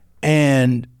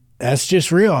 And that's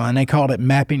just real. And they called it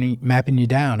mapping you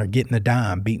down or getting the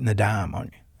dime, beating the dime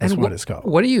on you. That's what it's called.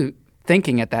 What are you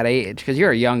thinking at that age? Because you're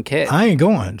a young kid. I ain't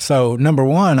going. So number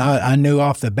one, I knew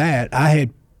off the bat I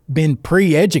had been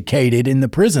pre-educated in the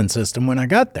prison system when I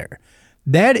got there.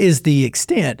 That is the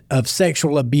extent of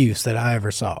sexual abuse that I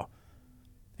ever saw.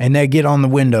 And they'd get on the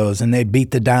windows and they'd beat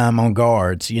the dime on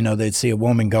guards. They'd see a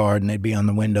woman guard and they'd be on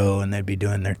the window and they'd be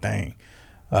doing their thing.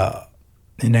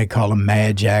 And they'd call them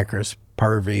mad jackers,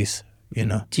 pervies.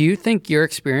 Do you think your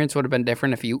experience would have been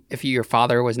different if your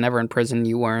father was never in prison,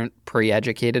 you weren't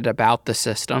pre-educated about the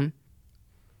system?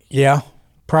 Yeah,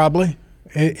 probably.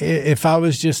 If I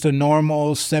was just a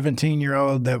normal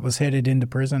 17-year-old that was headed into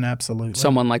prison, absolutely.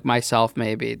 Someone like myself,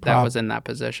 maybe, that was in that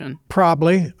position.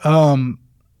 Probably.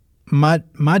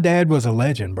 My dad was a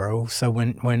legend, bro. So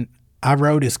when I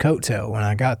rode his coattail when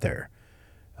I got there,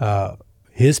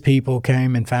 his people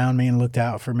came and found me and looked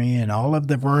out for me, and all of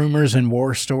the rumors and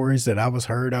war stories that I was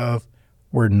heard of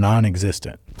were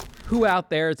non-existent. Who out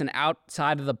there is an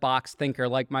outside-of-the-box thinker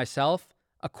like myself?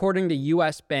 According to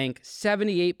U.S. Bank,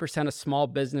 78% of small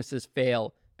businesses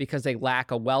fail because they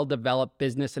lack a well-developed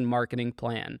business and marketing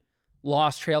plan.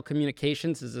 Lost Trail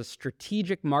Communications is a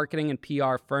strategic marketing and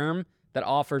PR firm that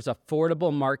offers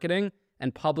affordable marketing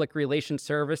and public relations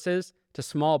services to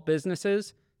small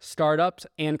businesses, startups,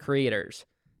 and creators.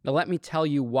 Now let me tell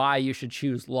you why you should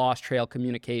choose Lost Trail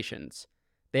Communications.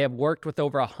 They have worked with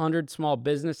over 100 small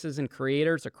businesses and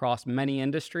creators across many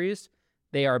industries.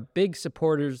 They are big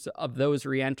supporters of those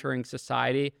re-entering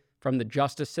society from the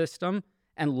justice system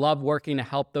and love working to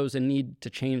help those in need to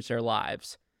change their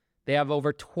lives. They have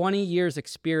over 20 years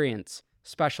experience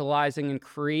specializing in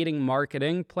creating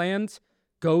marketing plans,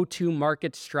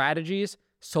 go-to-market strategies,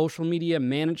 social media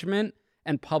management,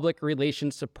 and public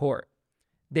relations support.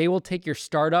 They will take your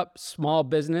startup, small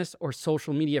business, or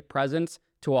social media presence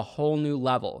to a whole new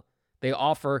level. They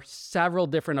offer several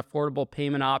different affordable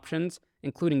payment options,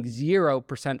 including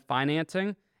 0%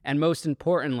 financing, and most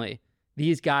importantly,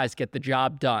 these guys get the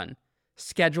job done.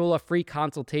 Schedule a free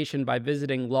consultation by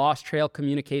visiting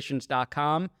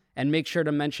losttrailcommunications.com and make sure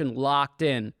to mention Locked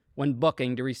In when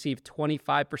booking to receive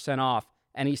 25% off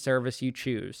any service you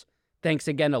choose. Thanks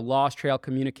again to Lost Trail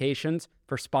Communications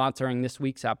for sponsoring this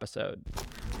week's episode.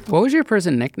 What was your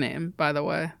prison nickname, by the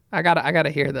way? I gotta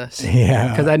hear this. Yeah.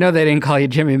 Because I know they didn't call you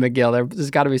Jimmy McGill.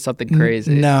 There's got to be something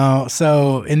crazy. No.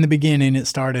 So in the beginning, it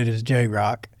started as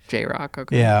J-Rock. J-Rock,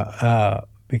 okay. Yeah,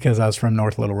 because I was from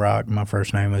North Little Rock. My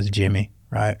first name was Jimmy,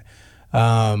 right?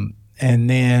 And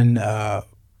then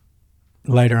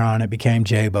later on, it became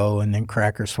J-Bo and then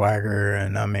Cracker Swagger.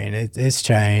 And, I mean, it's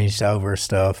changed over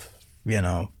stuff.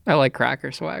 I like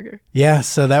Cracker Swagger. Yeah,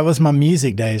 so that was my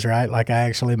music days, right? Like I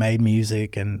actually made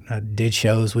music and I did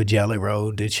shows with Jelly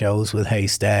Roll, did shows with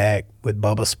Haystack, with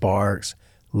Bubba Sparks,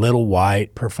 Little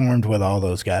White, performed with all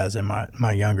those guys in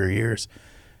my younger years.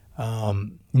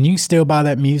 And you can still buy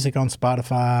that music on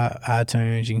Spotify,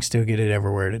 iTunes. You can still get it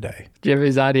everywhere today.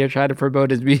 Jimmy's out here trying to promote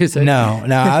his music. No,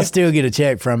 I still get a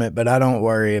check from it, but I don't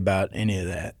worry about any of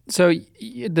that. So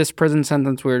this prison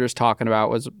sentence we were just talking about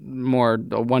was more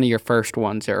one of your first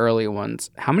ones, your early ones.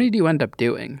 How many do you end up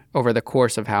doing over the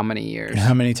course of how many years?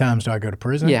 How many times do I go to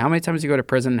prison? Yeah, how many times do you go to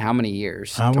prison and how many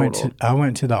years total? I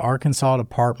went to the Arkansas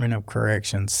Department of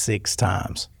Corrections 6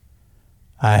 times.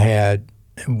 I had,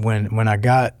 when I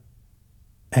got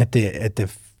at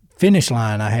the finish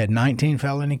line, I had 19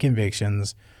 felony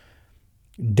convictions,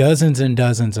 dozens and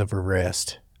dozens of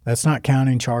arrests. That's not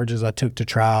counting charges I took to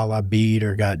trial, I beat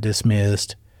or got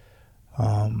dismissed.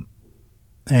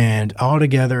 And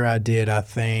altogether I did, I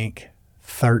think,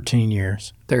 13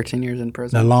 years. 13 years in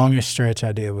prison. The longest stretch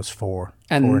I did was 4.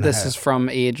 And this is from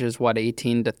ages,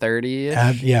 18 to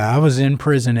 30-ish? Yeah, I was in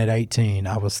prison at 18.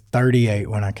 I was 38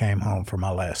 when I came home for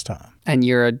my last time. And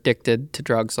you're addicted to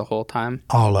drugs the whole time?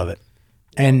 All of it.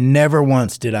 And never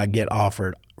once did I get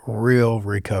offered real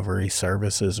recovery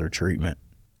services or treatment.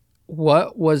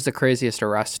 What was the craziest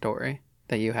arrest story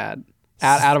that you had?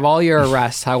 Out of all your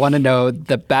arrests, I want to know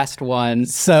the best one.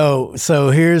 So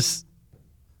here's...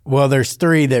 Well, there's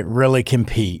 3 that really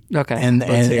compete. Okay.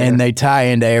 And they tie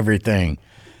into everything.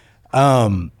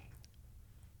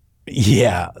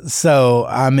 Yeah. So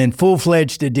I'm in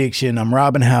full-fledged addiction. I'm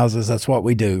robbing houses. That's what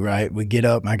we do, right? We get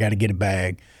up and I got to get a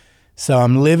bag. So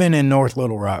I'm living in North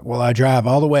Little Rock. Well, I drive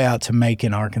all the way out to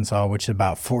Macon, Arkansas, which is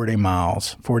about 40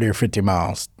 or 50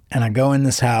 miles. And I go in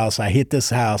this house. I hit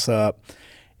this house up.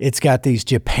 It's got these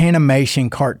Japanimation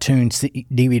cartoon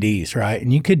DVDs, right?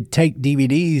 And you could take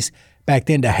DVDs back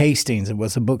then to Hastings. It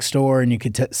was a bookstore, and you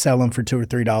could sell them for $2 or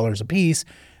 $3 a piece.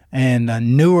 And the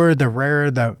newer, the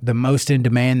rarer, the most in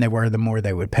demand they were, the more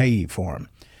they would pay you for them.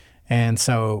 And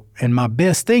so in my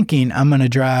best thinking, I'm going to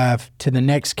drive to the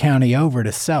next county over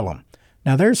to sell them.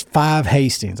 Now, there's 5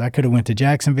 Hastings. I could have went to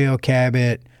Jacksonville,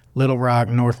 Cabot, Little Rock,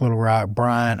 North Little Rock,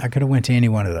 Bryant. I could have went to any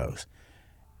one of those.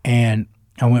 And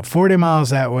I went 40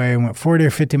 miles that way. I went 40 or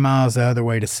 50 miles the other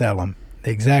way to sell them. The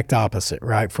exact opposite,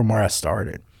 right, from where I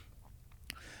started.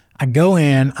 I go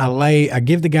in, I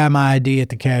give the guy my ID at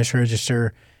the cash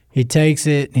register. He takes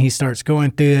it and he starts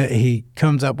going through it. He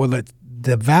comes up with it.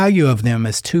 The value of them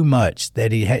is too much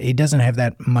that he doesn't have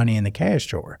that money in the cash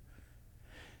drawer.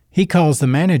 He calls the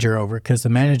manager over because the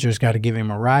manager's got to give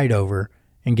him a ride over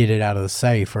and get it out of the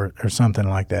safe or something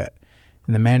like that.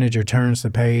 And the manager turns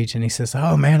the page and he says,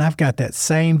 "Oh, man, I've got that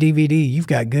same DVD. You've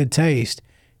got good taste."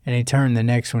 And he turned the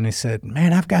next one. He said,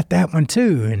 "Man, I've got that one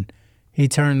too." And he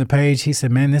turned the page. He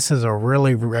said, "Man, this is a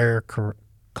really rare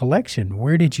collection.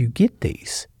 Where did you get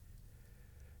these?"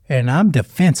 And I'm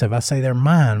defensive. I say, "They're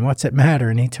mine. What's it matter?"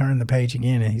 And he turned the page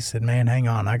again and he said, "Man, hang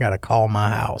on. I got to call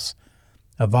my house.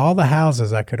 Of all the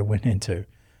houses I could have went into,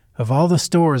 of all the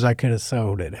stores I could have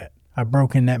sold it at, I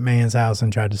broke in that man's house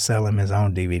and tried to sell him his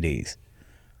own DVDs.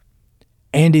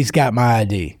 And he's got my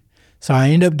ID." So I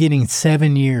end up getting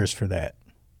 7 years for that.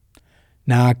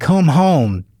 Now I come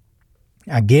home,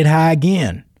 I get high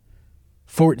again.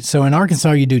 So in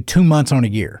Arkansas, you do 2 months on a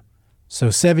year. So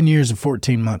 7 years, a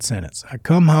 14-month sentence. I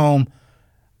come home,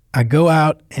 I go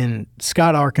out in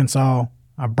Scott, Arkansas.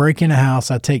 I break in a house.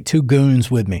 I take 2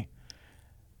 goons with me.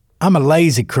 I'm a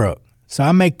lazy crook, so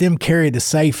I make them carry the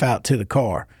safe out to the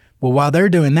car. Well, while they're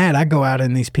doing that, I go out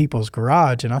in these people's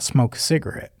garage and I smoke a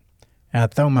cigarette. And I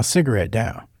throw my cigarette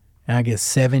down. And I get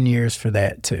 7 years for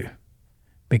that too,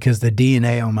 because the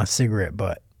DNA on my cigarette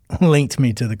butt linked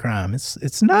me to the crime.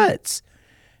 It's nuts.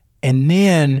 And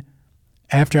then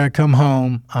after I come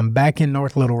home, I'm back in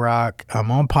North Little Rock.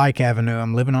 I'm on Pike Avenue.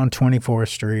 I'm living on 24th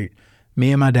Street.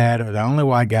 Me and my dad are the only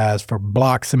white guys for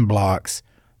blocks and blocks.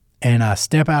 And I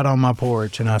step out on my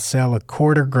porch and I sell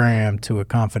 1/4 gram to a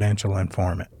confidential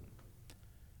informant.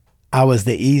 I was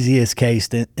the easiest case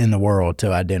in the world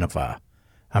to identify.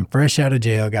 I'm fresh out of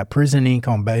jail, got prison ink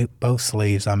on both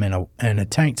sleeves. I'm in a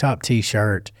tank top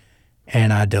T-shirt,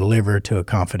 and I deliver to a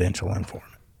confidential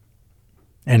informant.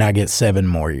 And I get 7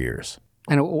 more years.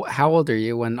 And how old are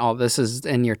you when all this is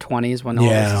in your 20s? When all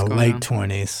this is going late on?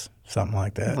 20s, something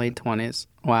like that. Late 20s.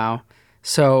 Wow.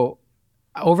 So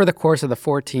over the course of the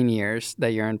 14 years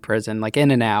that you're in prison, like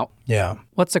in and out, Yeah.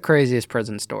 what's the craziest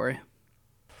prison story?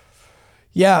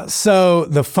 Yeah, so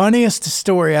the funniest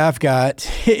story I've got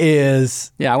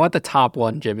is... Yeah, I want the top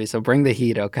one, Jimmy, so bring the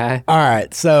heat, okay? All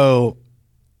right, so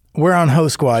we're on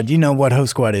Host Squad. You know what Host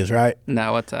Squad is, right?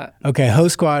 No, what's that? Okay,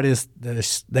 Host Squad is,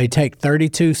 they take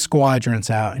 32 squadrons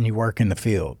out and you work in the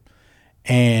field.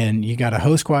 And you got a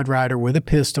Host Squad rider with a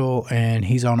pistol and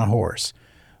he's on a horse.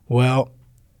 Well,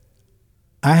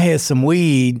 I had some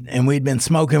weed and we'd been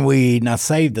smoking weed and I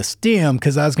saved the stem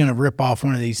because I was going to rip off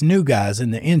one of these new guys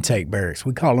in the intake barracks.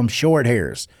 We call them short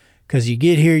hairs because you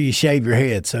get here, you shave your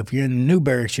head. So if you're in the new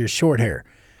barracks, you're short hair.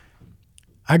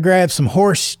 I grabbed some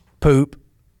horse poop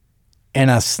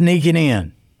and I sneak it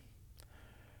in.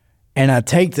 And I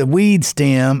take the weed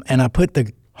stem and I put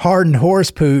the hardened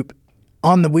horse poop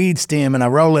on the weed stem and I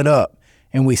roll it up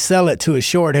and we sell it to a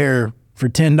short hair for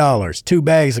 $10, 2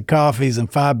 bags of coffees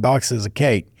and 5 boxes of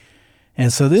cake.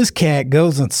 And so this cat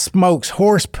goes and smokes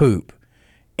horse poop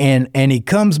and he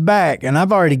comes back and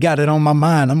I've already got it on my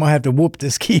mind. I'm going to have to whoop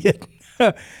this kid.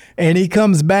 And he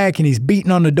comes back and he's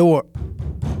beating on the door.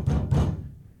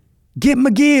 Get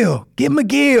McGill, get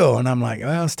McGill. And I'm like,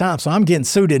 well, it's time. So I'm getting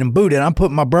suited and booted. I'm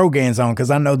putting my brogans on because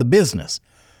I know the business.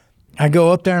 I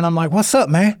go up there and I'm like, what's up,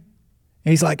 man?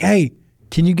 And he's like, hey,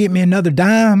 can you get me another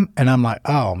dime? And I'm like,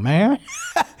 oh, man.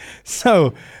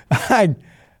 So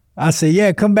I said,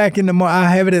 yeah, come back in the morning. I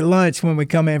have it at lunch when we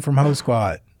come in from Host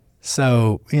Squad.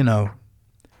 So, you know,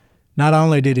 not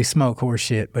only did he smoke horse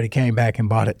shit, but he came back and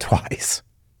bought it twice.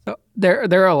 So there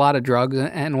are a lot of drugs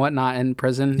and whatnot in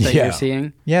prison that you're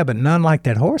seeing? Yeah, but none like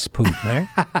that horse poop, man.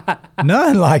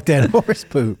 None like that horse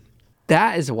poop.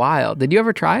 That is wild. Did you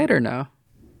ever try it or no?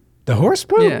 The horse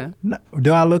poop? Yeah. No.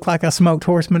 Do I look like I smoked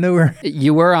horse manure?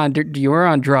 You were on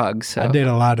drugs. So. I did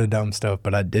a lot of dumb stuff,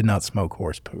 but I did not smoke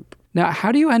horse poop. Now,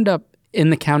 how do you end up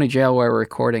in the county jail where we're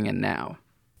recording it now?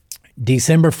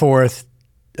 December 4th,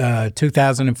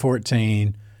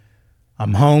 2014.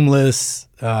 I'm homeless.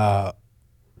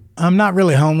 I'm not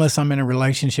really homeless. I'm in a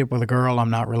relationship with a girl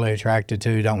I'm not really attracted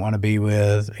to, don't want to be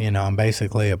with. You know, I'm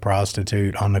basically a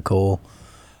prostitute on the cool.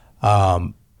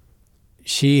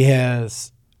 She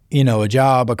has, you know, a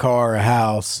job, a car, a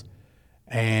house,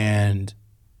 and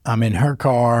I'm in her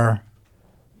car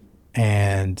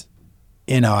and,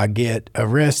 you know, I get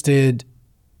arrested.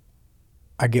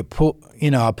 I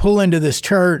pull into this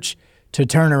church to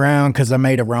turn around because I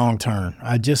made a wrong turn.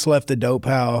 I just left the dope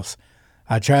house.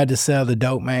 I tried to sell the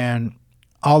dope man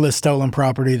all this stolen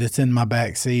property that's in my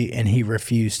back seat, and he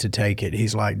refused to take it.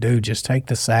 He's like, dude, just take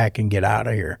the sack and get out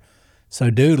of here. So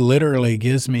dude literally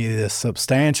gives me this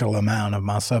substantial amount of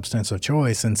my substance of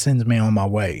choice and sends me on my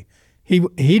way. He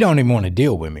don't even want to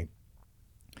deal with me.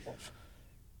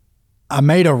 I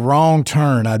made a wrong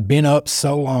turn. I'd been up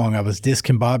so long. I was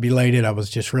discombobulated. I was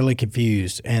just really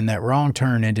confused. And that wrong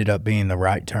turn ended up being the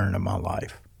right turn of my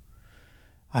life.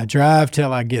 I drive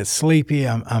till I get sleepy.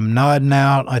 I'm nodding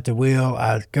out at the wheel.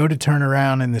 I go to turn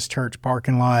around in this church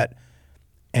parking lot,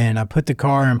 and I put the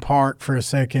car in park for a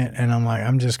second, and I'm like,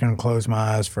 I'm just going to close my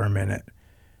eyes for a minute.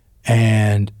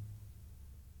 And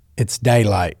it's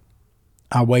daylight.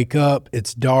 I wake up.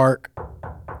 It's dark.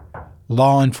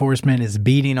 Law enforcement is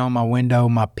beating on my window.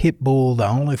 My pit bull, the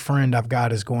only friend I've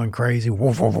got, is going crazy.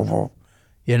 Woof, woof, woof, woof,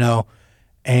 you know?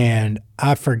 And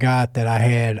I forgot that I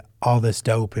had all this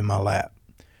dope in my lap.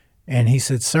 And he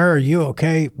said, sir, are you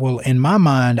okay? Well, in my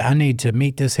mind, I need to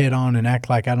meet this head on and act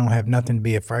like I don't have nothing to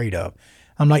be afraid of.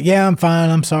 I'm like, yeah, I'm fine.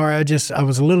 I'm sorry. I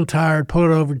was a little tired,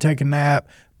 pulled over to take a nap,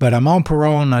 but I'm on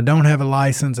parole and I don't have a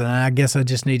license, and I guess I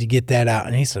just need to get that out.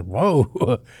 And he said,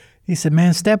 whoa. He said,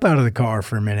 man, step out of the car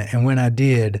for a minute. And when I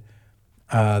did,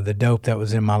 the dope that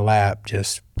was in my lap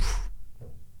just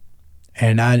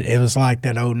And it was like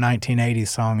that old 1980s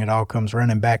song, It All Comes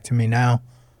Running Back to Me Now.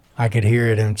 I could hear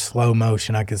it in slow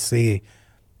motion. I could see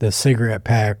the cigarette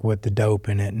pack with the dope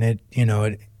in it. And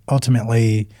it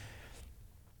ultimately,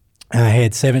 I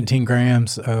had 17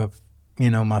 grams of,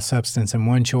 my substance in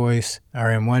one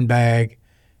in one bag.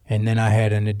 And then I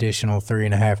had an additional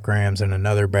 3.5 grams in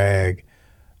another bag.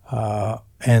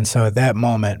 And so at that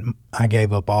moment, I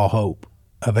gave up all hope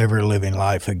of ever living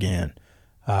life again.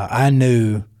 I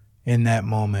knew in that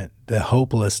moment the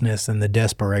hopelessness and the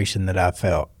desperation that I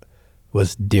felt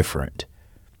was different,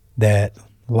 that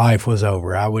life was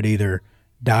over. I would either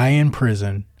die in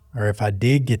prison, or if I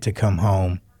did get to come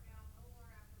home,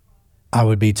 I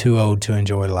would be too old to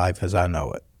enjoy life as I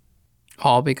know it.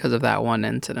 All because of that one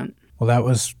incident. Well, that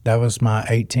was my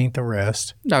 18th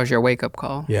arrest. That was your wake-up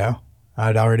call. Yeah.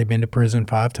 I'd already been to prison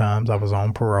 5 times. I was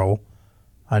on parole.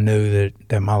 I knew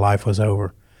that my life was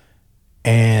over.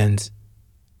 And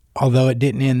although it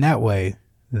didn't end that way,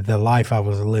 the life I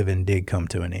was living did come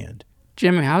to an end.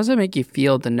 Jimmy, how does it make you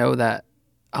feel to know that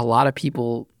a lot of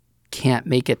people can't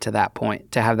make it to that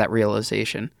point, to have that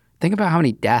realization? Think about how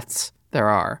many deaths there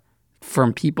are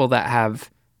from people that have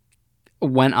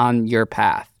went on your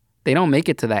path. They don't make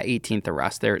it to that 18th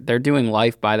arrest. They're doing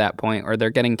life by that point, or they're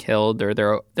getting killed, or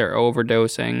they're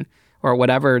overdosing, or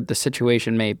whatever the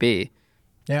situation may be.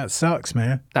 Yeah, it sucks,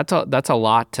 man. That's a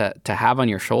lot to have on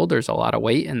your shoulders, a lot of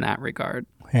weight in that regard.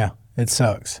 Yeah, it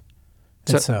sucks.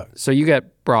 It sucks. So you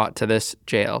get brought to this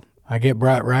jail. I get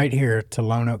brought right here to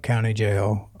Lonoke County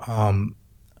Jail. I'm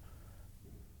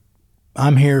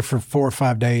here for 4 or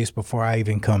 5 days before I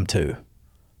even come to.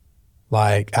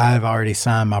 Like, I've already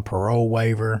signed my parole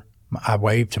waiver. I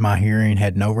waived my hearing,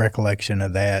 had no recollection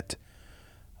of that.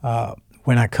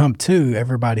 When I come to,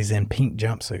 everybody's in pink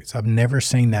jumpsuits. I've never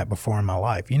seen that before in my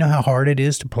life. You know how hard it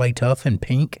is to play tough in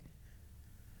pink?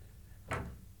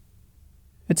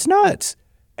 It's nuts.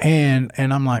 And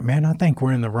I'm like, man, I think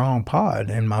we're in the wrong pod.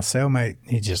 And my cellmate,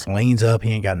 he just leans up.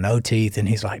 He ain't got no teeth. And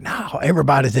he's like, no,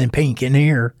 everybody's in pink in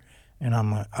here. And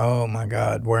I'm like, oh, my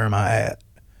God, where am I at?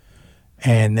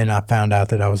 And then I found out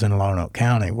that I was in Lonoke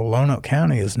County. Well, Lonoke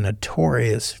County is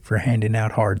notorious for handing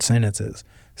out hard sentences.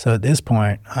 So at this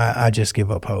point, I just give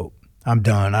up hope. I'm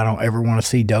done. I don't ever want to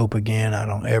see dope again. I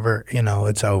don't ever,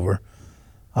 it's over.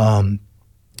 And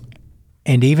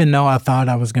even though I thought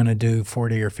I was going to do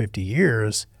 40 or 50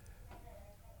 years,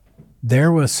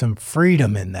 there was some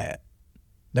freedom in that.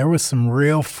 There was some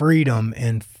real freedom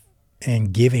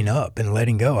in giving up and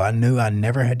letting go. I knew I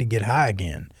never had to get high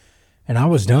again. And I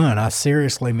was done. I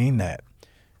seriously mean that.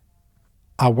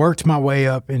 I worked my way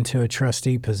up into a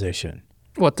trustee position.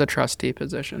 What's a trustee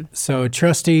position? So a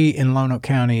trustee in Lonoke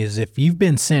County is, if you've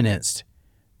been sentenced,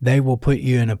 they will put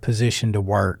you in a position to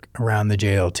work around the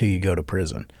jail till you go to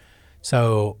prison.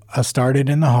 So I started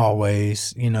in the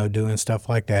hallways, doing stuff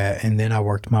like that. And then I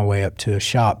worked my way up to a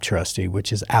shop trustee,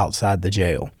 which is outside the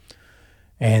jail.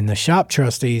 And the shop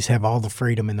trustees have all the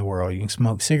freedom in the world. You can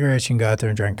smoke cigarettes, you can go out there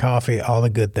and drink coffee, all the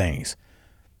good things.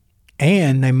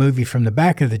 And they move you from the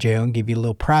back of the jail and give you a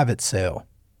little private cell.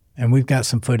 And we've got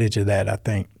some footage of that, I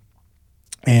think.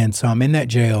 And so I'm in that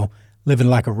jail living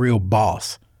like a real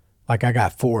boss. Like, I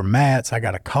got 4 mats, I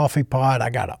got a coffee pot, I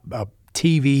got a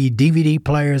TV, DVD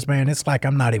players, man. It's like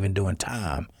I'm not even doing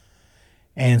time.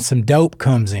 And some dope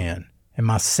comes in, and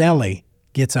my cellie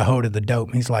gets a hold of the dope.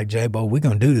 And he's like, J-Bo, we're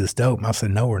going to do this dope. And I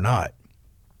said, no, we're not.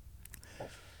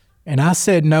 And I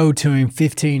said no to him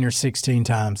 15 or 16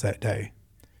 times that day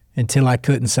until I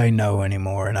couldn't say no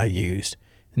anymore, and I used.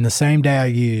 And the same day I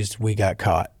used, we got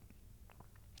caught.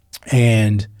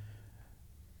 And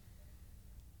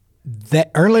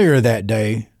earlier that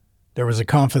day, there was a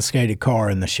confiscated car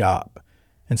in the shop.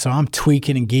 And so I'm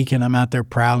tweaking and geeking. I'm out there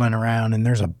prowling around, and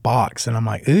there's a box. And I'm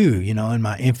like, ooh, in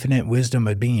my infinite wisdom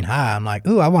of being high, I'm like,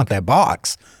 ooh, I want that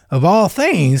box. Of all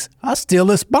things, I'll steal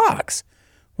this box.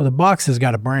 Well, the box has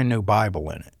got a brand new Bible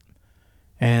in it.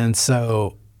 And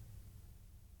so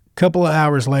a couple of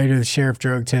hours later, the sheriff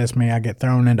drug tests me. I get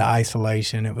thrown into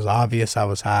isolation. It was obvious I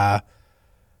was high.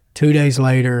 2 days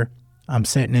later, I'm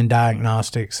sitting in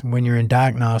diagnostics. When you're in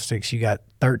diagnostics, you got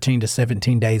 13 to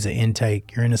 17 days of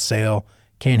intake. You're in a cell.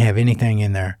 Can't have anything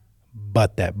in there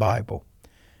but that Bible.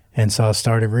 And so I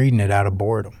started reading it out of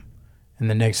boredom.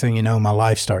 And the next thing you know, my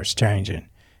life starts changing.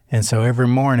 And so every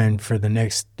morning for the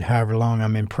next however long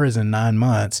I'm in prison, 9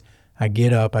 months, I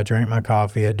get up, I drink my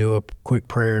coffee, I do a quick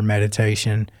prayer and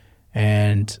meditation,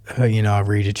 and, I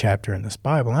read a chapter in this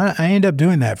Bible. I end up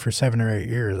doing that for 7 or 8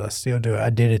 years. I still do it. I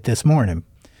did it this morning.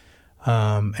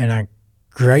 And I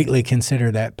greatly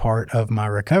consider that part of my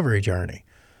recovery journey.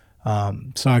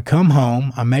 So I come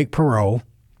home, I make parole,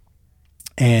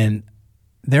 and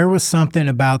there was something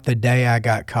about the day I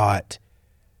got caught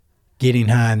getting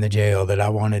high in the jail that I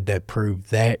wanted to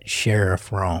prove that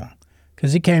sheriff wrong.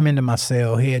 Because he came into my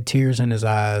cell, he had tears in his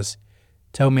eyes,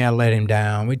 told me I let him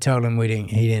down. We told him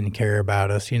he didn't care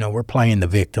about us. We're playing the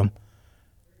victim.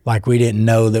 Like we didn't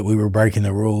know that we were breaking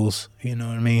the rules, you know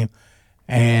what I mean?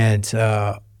 And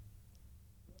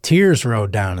tears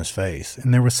rolled down his face.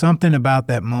 And there was something about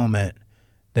that moment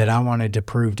that I wanted to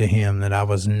prove to him that I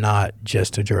was not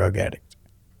just a drug addict,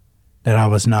 that I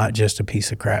was not just a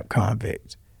piece of crap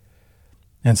convict.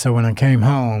 And so when I came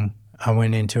home, I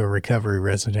went into a recovery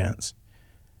residence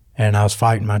and I was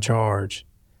fighting my charge.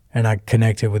 And I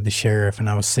connected with the sheriff and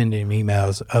I was sending him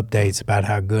emails, updates about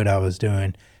how good I was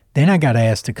doing. Then I got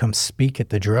asked to come speak at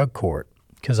the drug court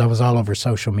because I was all over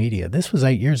social media. This was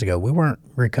 8 years ago. We weren't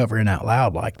recovering out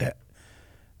loud like that.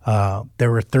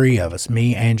 There were 3 of us,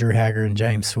 me, Andrew Hager, and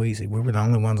James Sweezy. We were the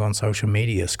only ones on social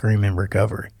media screaming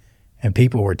recovery. And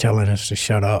people were telling us to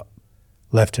shut up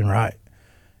left and right.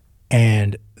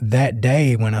 And that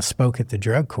day when I spoke at the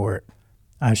drug court,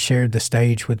 I shared the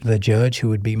stage with the judge who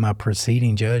would be my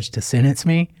preceding judge to sentence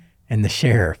me and the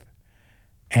sheriff.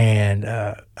 And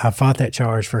I fought that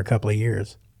charge for a couple of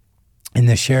years. And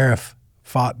the sheriff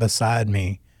fought beside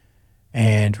me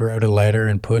and wrote a letter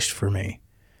and pushed for me.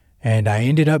 And I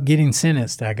ended up getting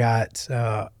sentenced. I got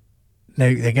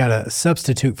they got a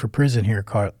substitute for prison here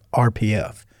called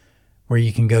RPF, where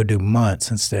you can go do months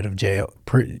instead of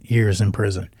years in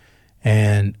prison.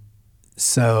 And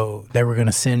so they were going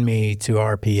to send me to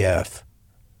RPF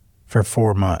for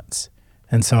 4 months.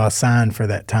 And so I signed for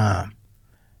that time.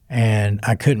 And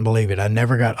I couldn't believe it. I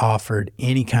never got offered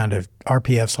any kind of,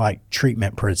 RPF's like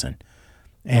treatment prison.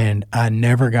 And I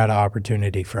never got an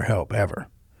opportunity for help ever.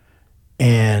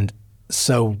 And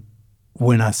so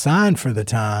when I signed for the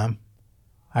time,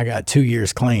 I got 2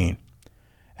 years clean.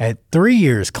 At 3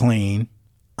 years clean,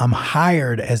 I'm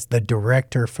hired as the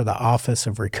director for the Office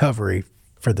of Recovery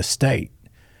for the state.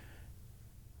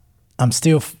 I'm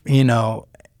still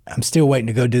waiting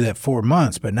to go do that 4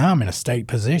 months, but now I'm in a state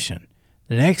position.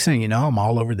 The next thing you know, I'm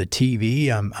all over the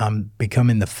TV. I'm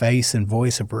becoming the face and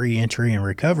voice of reentry and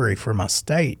recovery for my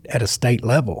state at a state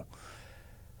level.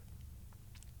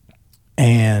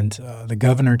 And the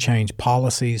governor changed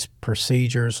policies,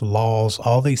 procedures, laws,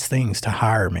 all these things to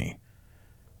hire me.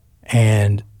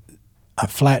 And I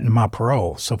flattened my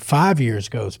parole. So 5 years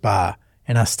goes by,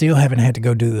 and I still haven't had to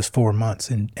go do this 4 months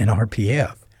in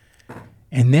RPF.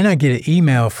 And then I get an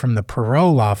email from the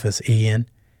parole office, Ian,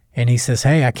 and he says,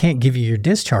 "Hey, I can't give you your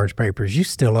discharge papers. You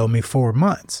still owe me 4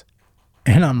 months."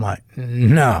 And I'm like,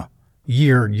 "No,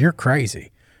 you're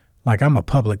crazy. Like, I'm a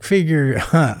public figure.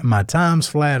 My time's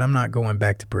flat. I'm not going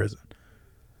back to prison."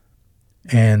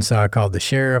 And so I called the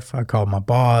sheriff. I called my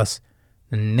boss.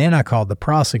 And then I called the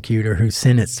prosecutor who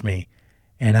sentenced me.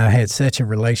 And I had such a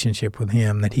relationship with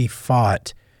him that he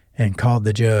fought and called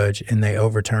the judge, and they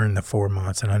overturned the 4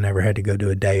 months, and I never had to go do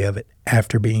a day of it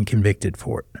after being convicted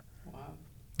for it. Wow.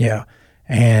 Yeah.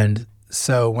 And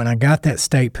so when I got that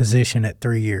state position at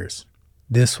 3 years,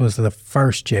 this was the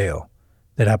first jail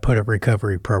that I put a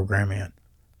recovery program in.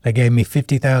 They gave me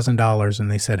 $50,000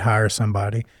 and they said, hire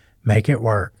somebody, make it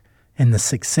work. And the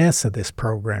success of this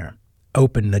program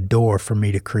opened the door for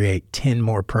me to create 10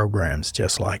 more programs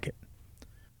just like it.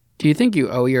 Do you think you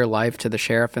owe your life to the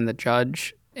sheriff and the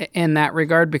judge in that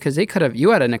regard? Because you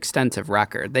had an extensive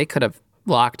record. They could have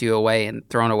locked you away and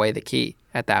thrown away the key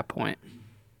at that point.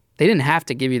 They didn't have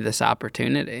to give you this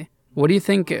opportunity. What do you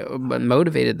think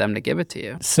motivated them to give it to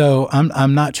you? So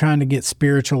I'm not trying to get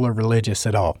spiritual or religious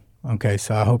at all. Okay,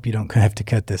 so I hope you don't have to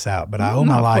cut this out. But I owe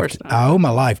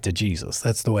my life to Jesus.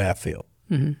 That's the way I feel.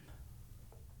 Mm-hmm.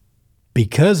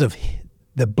 Because of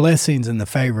the blessings and the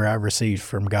favor I received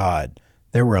from God,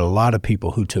 there were a lot of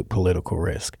people who took political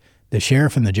risk. The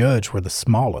sheriff and the judge were the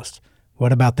smallest.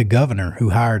 What about the governor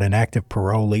who hired an active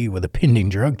parolee with a pending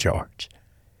drug charge?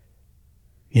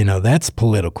 That's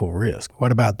political risk.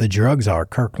 What about the drug czar,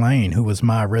 Kirk Lane, who was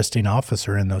my arresting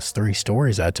officer in those 3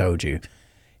 stories I told you?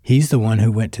 He's the one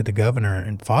who went to the governor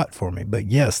and fought for me. But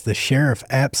yes, the sheriff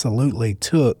absolutely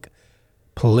took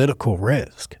political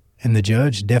risk. And the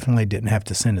judge definitely didn't have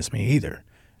to sentence me either.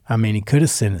 I mean, he could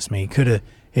have sentenced me.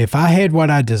 If I had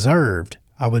what I deserved,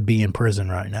 I would be in prison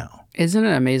right now. Isn't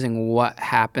it amazing what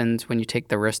happens when you take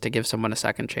the risk to give someone a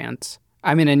second chance?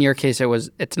 I mean, in your case,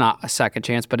 it's not a second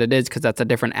chance, but it is because that's a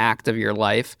different act of your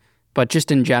life. But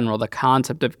just in general, the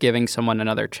concept of giving someone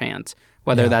another chance,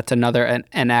 whether that's an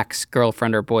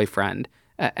ex-girlfriend or boyfriend,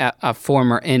 a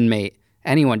former inmate,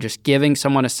 anyone, just giving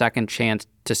someone a second chance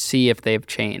to see if they've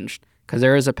changed, because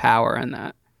there is a power in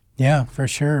that. Yeah, for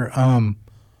sure. I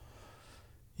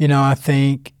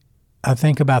think I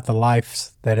think about the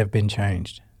lives that have been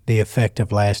changed, the effect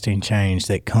of lasting change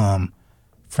that come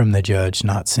from the judge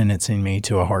not sentencing me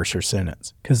to a harsher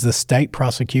sentence. Because the state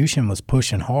prosecution was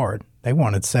pushing hard. They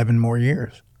wanted 7 more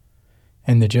years.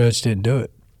 And the judge didn't do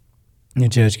it. The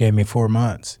judge gave me 4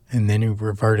 months, and then he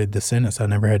reverted the sentence. I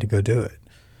never had to go do it.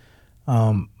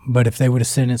 But if they would have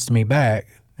sentenced me back,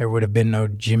 there would have been no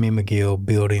Jimmy McGill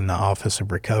building the Office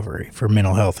of Recovery for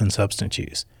Mental Health and Substance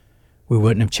Use. We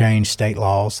wouldn't have changed state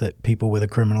laws that people with a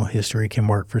criminal history can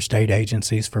work for state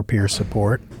agencies for peer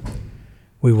support.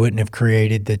 We wouldn't have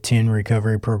created the 10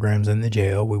 recovery programs in the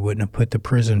jail. We wouldn't have put the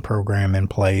prison program in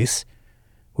place.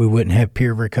 We wouldn't have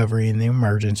peer recovery in the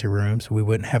emergency rooms. We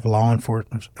wouldn't have law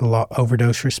enforcement,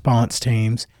 overdose response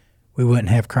teams. We wouldn't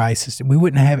have crisis. We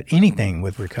wouldn't have anything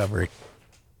with recovery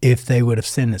if they would have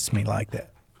sentenced me like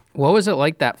that. What was it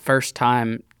like that first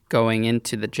time going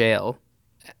into the jail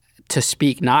to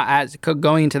speak,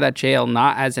 going into that jail,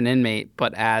 not as an inmate,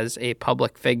 but as a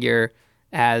public figure,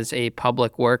 as a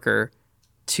public worker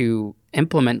to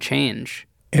implement change?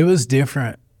 It was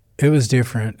different.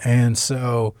 And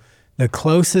so the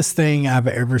closest thing I've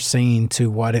ever seen to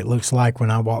what it looks like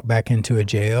when I walk back into a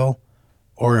jail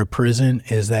or a prison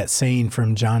is that scene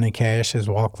from Johnny Cash's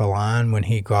Walk the Line when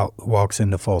he walks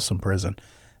into Folsom Prison.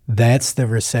 That's the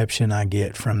reception I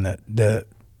get from the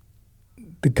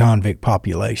convict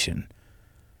population,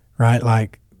 right?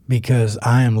 Like, because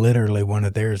I am literally one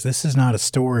of theirs. This is not a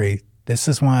story. This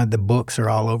is why the books are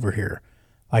all over here.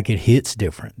 Like, it hits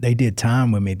different. They did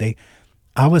time with me.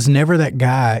 I was never that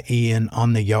guy, Ian,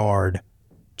 on the yard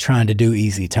trying to do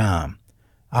easy time.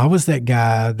 I was that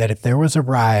guy that if there was a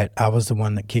riot, I was the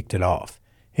one that kicked it off.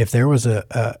 If there was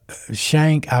a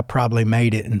shank, I probably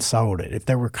made it and sold it. If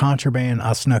there were contraband,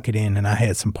 I snuck it in and I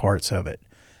had some parts of it.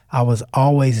 I was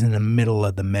always in the middle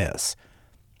of the mess.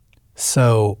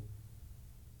 So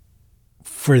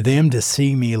for them to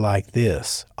see me like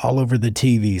this, all over the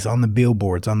TVs, on the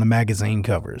billboards, on the magazine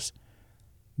covers,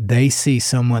 they see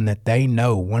someone that they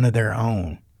know, one of their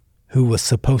own, who was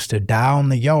supposed to die on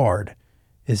the yard,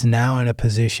 is now in a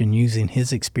position using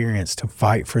his experience to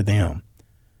fight for them.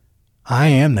 I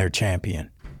am their champion,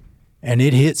 and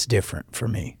it hits different for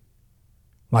me.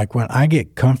 Like when I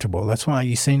get comfortable, that's why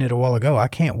you seen it a while ago. I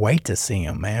can't wait to see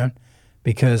him, man,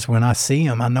 because when I see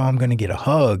him, I know I'm going to get a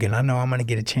hug, and I know I'm going to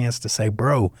get a chance to say,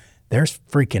 bro, there's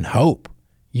freaking hope.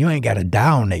 You ain't got to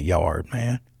die on that yard,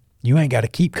 man. You ain't got to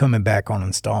keep coming back on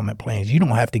installment plans. You don't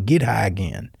have to get high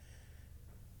again.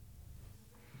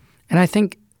 And I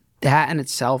think that in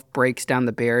itself breaks down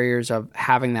the barriers of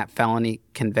having that felony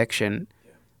conviction.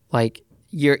 Like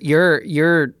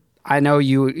you're I know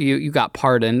you got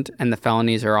pardoned and the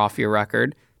felonies are off your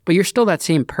record, but you're still that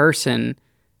same person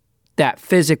that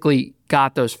physically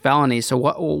got those felonies. So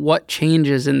what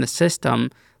changes in the system?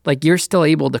 Like, you're still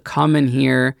able to come in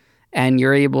here and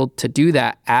you're able to do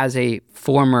that as a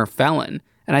former felon.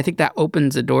 And I think that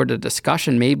opens the door to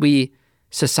discussion. Maybe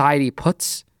society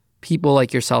puts people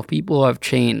like yourself, people who have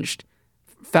changed,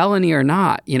 felony or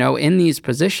not, in these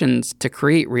positions to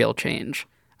create real change.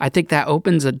 I think that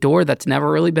opens a door that's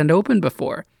never really been opened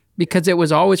before, because it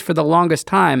was always, for the longest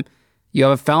time, you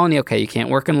have a felony, okay, you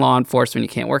can't work in law enforcement, you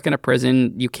can't work in a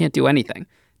prison, you can't do anything.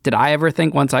 Did I ever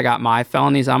think once I got my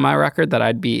felonies on my record that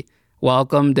I'd be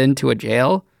welcomed into a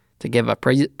jail to give a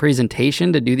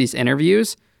presentation, to do these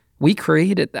interviews? We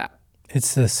created that.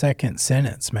 It's the second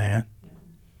sentence, man.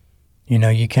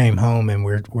 You came home and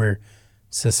we're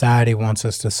society wants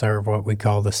us to serve what we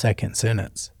call the second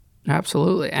sentence.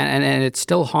 Absolutely. And it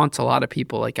still haunts a lot of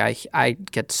people. Like I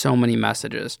get so many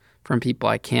messages from people,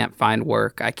 I can't find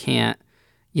work, I can't,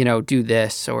 do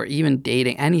this, or even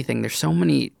dating, anything. There's so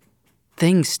many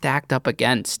things stacked up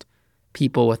against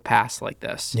people with pasts like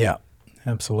this. Yeah,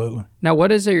 absolutely. Now,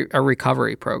 what is a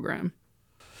recovery program?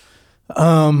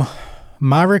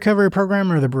 My recovery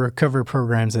program or the recovery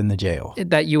programs in the jail?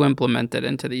 That you implemented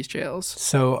into these jails.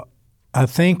 So I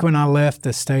think when I left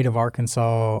the state of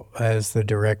Arkansas as the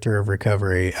director of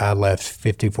recovery, I left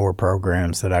 54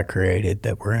 programs that I created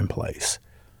that were in place.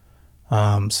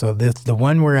 So the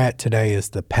one we're at today is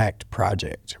the PACT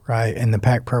project, right? And the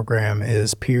PACT program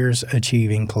is Peers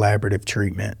Achieving Collaborative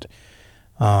Treatment.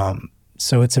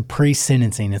 So it's a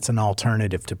pre-sentencing. It's an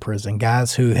alternative to prison.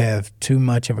 Guys who have too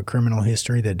much of a criminal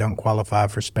history that don't qualify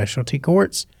for specialty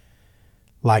courts,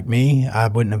 like me, I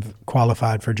wouldn't have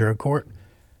qualified for drug court.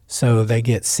 So they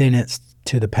get sentenced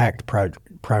to the PACT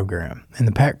program. And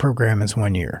the PACT program is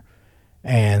 1 year.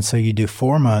 And so you do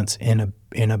 4 months in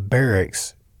a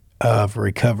barracks of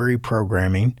recovery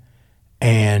programming,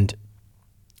 and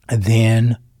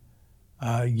then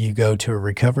you go to a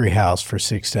recovery house for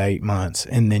 6 to 8 months,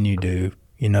 and then you do,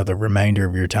 the remainder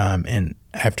of your time in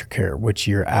aftercare, which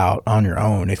you're out on your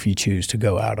own if you choose to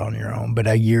go out on your own. But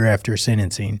a year after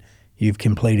sentencing, you've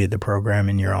completed the program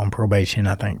and you're on probation,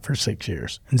 I think, for 6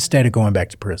 years instead of going back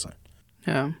to prison.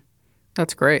 Yeah,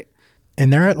 that's great.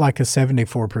 And they're at like a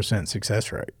 74%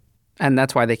 success rate. And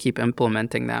that's why they keep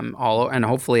implementing them all, and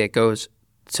hopefully it goes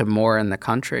to more in the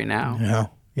country now.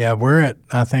 Yeah,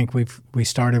 I think we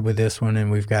started with this one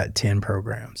and we've got 10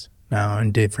 programs now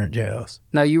in different jails.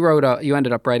 Now you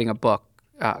ended up writing a book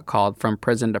called From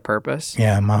Prison to Purpose.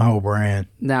 Yeah, my whole brand.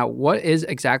 Now, what is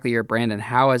exactly your brand and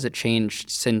how has it changed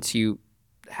since you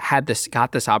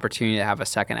got this opportunity to have a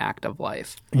second active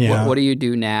life? Yeah. What do you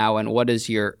do now, and what is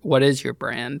your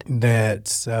brand?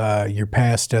 That your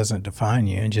past doesn't define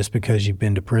you, and just because you've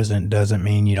been to prison doesn't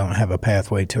mean you don't have a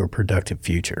pathway to a productive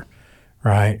future,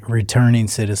 right? Returning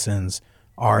citizens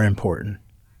are important.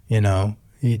 Do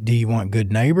you want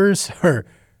good neighbors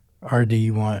or do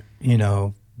you want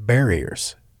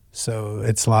barriers? So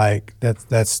it's like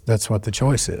that's what the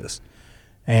choice is.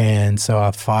 And so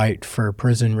I fight for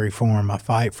prison reform. I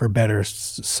fight for better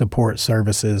support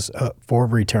services for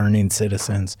returning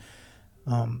citizens.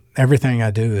 Everything I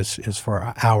do is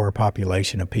for our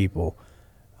population of people.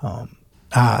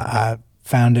 I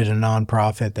founded a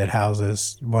nonprofit that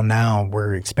houses, well, now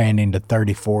we're expanding to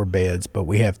 34 beds, but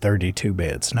we have 32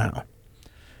 beds now.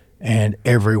 And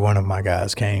every one of my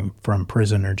guys came from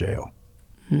prison or jail.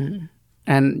 Mm-hmm.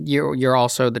 And you're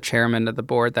also the chairman of the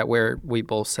board that we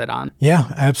both sit on.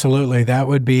 Yeah, absolutely. That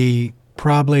would be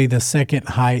probably the second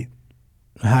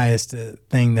highest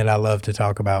thing that I love to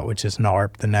talk about, which is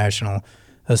NARP, the National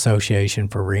Association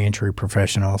for Reentry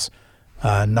Professionals.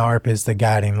 NARP is the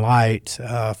guiding light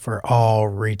for all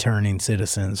returning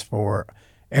citizens, for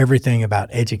everything about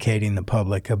educating the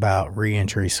public about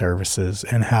reentry services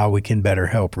and how we can better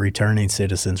help returning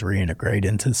citizens reintegrate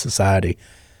into society.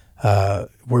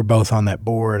 We're both on that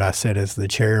board. I sit as the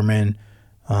chairman.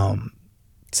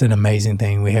 It's an amazing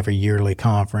thing. We have a yearly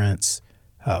conference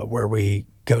where we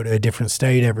go to a different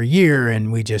state every year,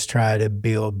 and we just try to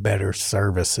build better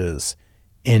services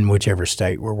in whichever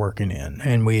state we're working in.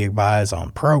 And we advise on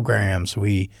programs.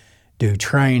 We do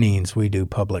trainings. We do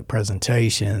public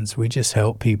presentations. We just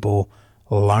help people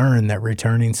learn that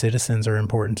returning citizens are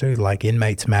important too, like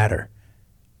inmates matter.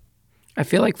 I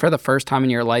feel like for the first time in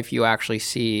your life, you actually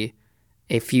see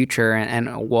a future and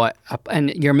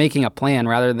you're making a plan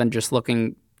rather than just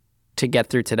looking to get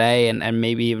through today and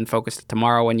maybe even focus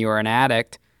tomorrow when you were an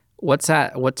addict. What's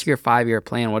your 5-year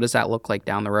plan? What does that look like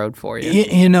down the road for you?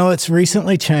 It's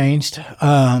recently changed.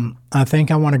 I think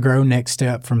I want to grow next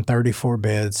step from 34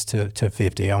 beds to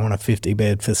 50. I want a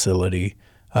 50-bed facility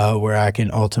where I can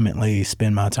ultimately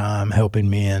spend my time helping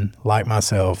men like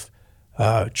myself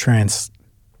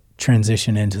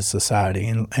transition into society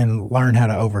and learn how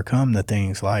to overcome the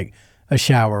things like a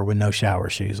shower with no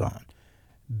shower shoes on,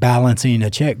 balancing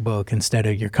a checkbook instead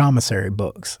of your commissary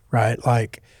books, right?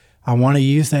 Like, I want to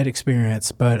use that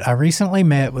experience, but I recently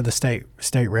met with the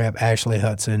state rep, Ashley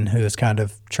Hudson, who is kind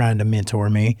of trying to mentor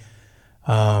me.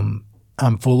 I'm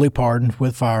fully pardoned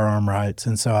with firearm rights,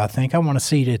 and so I think I want a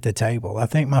seat at the table. I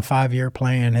think my 5-year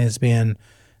plan has been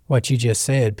what you just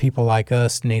said. People like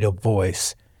us need a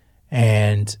voice,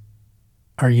 and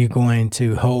are you going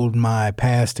to hold my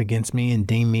past against me and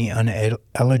deem me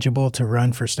ineligible to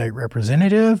run for state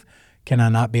representative? Can I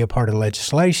not be a part of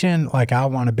legislation? Like, I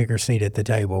want a bigger seat at the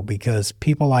table because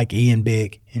people like Ian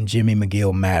Bick and Jimmy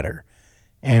McGill matter.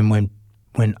 And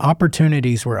when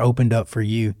opportunities were opened up for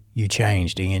you, you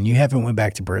changed, Ian. You haven't went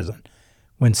back to prison.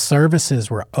 When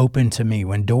services were open to me,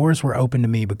 when doors were open to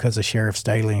me because of Sheriff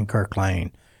Staley and Kirk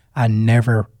Lane, I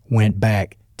never went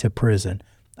back to prison.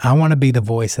 I want to be the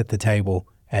voice at the table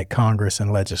at Congress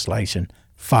and legislation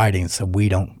fighting so we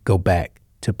don't go back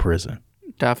to prison.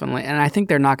 Definitely. And I think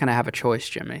they're not going to have a choice,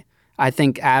 Jimmy. I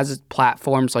think as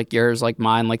platforms like yours, like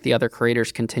mine, like the other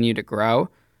creators continue to grow,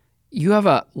 you have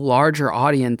a larger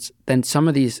audience than some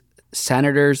of these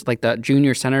senators, like the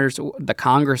junior senators, the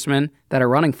congressmen that are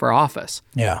running for office.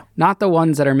 Yeah. Not the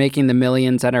ones that are making the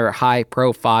millions that are high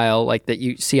profile, like that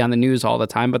you see on the news all the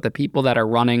time, but the people that are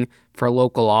running for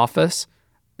local office,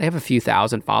 they have a few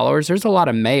thousand followers. There's a lot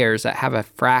of mayors that have a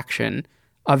fraction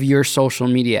of your social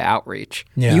media outreach.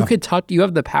 Yeah. You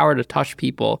have the power to touch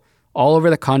people all over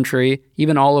the country,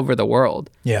 even all over the world.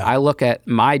 Yeah. I look at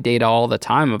my data all the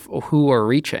time of who we're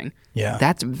reaching. Yeah.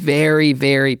 That's very,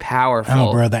 very powerful.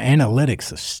 Oh, bro, the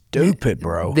analytics are stupid,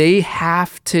 bro. They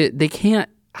can't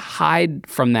hide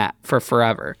from that for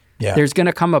forever. Yeah. There's going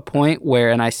to come a point where,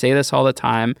 and I say this all the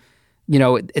time,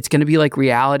 it's going to be like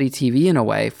reality TV in a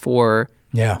way for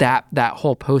that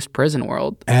whole post-prison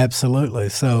world. Absolutely.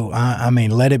 So, I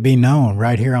mean, let it be known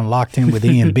right here on Locked In with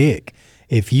Ian Bick.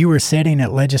 If you were sitting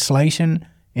at legislation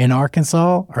in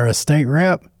Arkansas or a state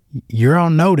rep, you're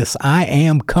on notice. I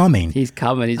am coming. He's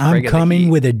coming. I'm coming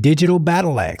with a digital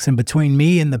battle axe. And between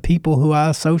me and the people who I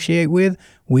associate with,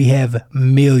 we have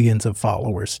millions of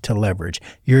followers to leverage.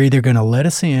 You're either going to let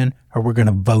us in or we're going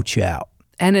to vote you out.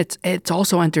 And it's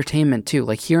also entertainment too.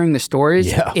 Like hearing the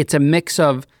stories, it's a mix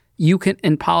of,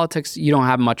 in politics, you don't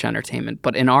have much entertainment.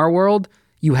 But in our world,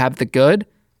 you have the good.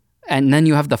 And then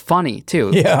you have the funny,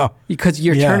 too. Yeah. Because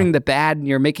you're turning the bad and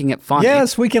you're making it funny.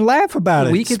 Yes, we can laugh about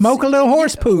it. We can smoke a little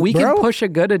horse poop, We can push a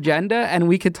good agenda, and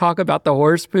we could talk about the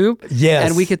horse poop. Yes.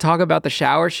 And we could talk about the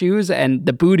shower shoes and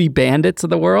the booty bandits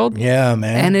of the world. Yeah,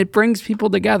 man. And it brings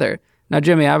people together. Now,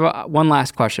 Jimmy, I have one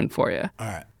last question for you. All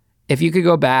right. If you could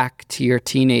go back to your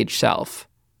teenage self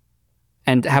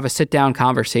and have a sit-down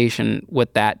conversation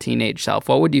with that teenage self,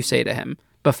 what would you say to him?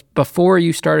 Before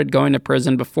you started going to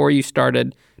prison, before you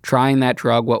started trying that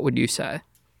drug, what would you say?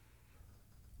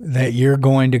 That you're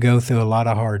going to go through a lot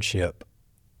of hardship.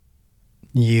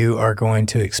 You are going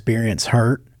to experience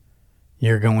hurt.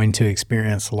 You're going to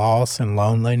experience loss and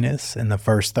loneliness. In the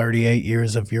first 38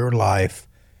 years of your life,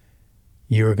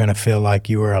 you are going to feel like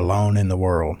you are alone in the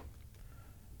world.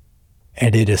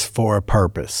 And it is for a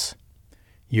purpose.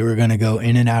 You are going to go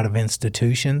in and out of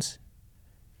institutions.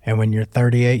 And when you're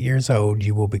 38 years old,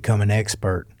 you will become an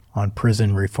expert on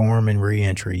prison reform and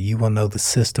reentry. You will know the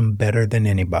system better than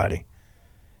anybody.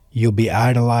 You'll be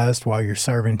idolized while you're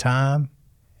serving time,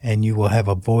 and you will have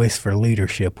a voice for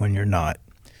leadership when you're not.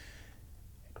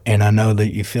 And I know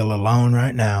that you feel alone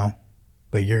right now,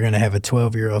 but you're going to have a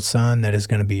 12-year-old son that is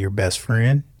going to be your best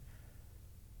friend.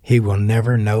 He will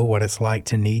never know what it's like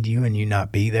to need you and you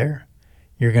not be there.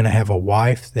 You're going to have a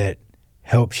wife that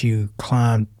helps you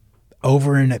climb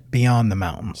over and beyond the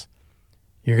mountains.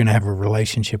 You're going to have a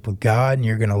relationship with God, and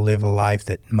you're going to live a life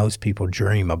that most people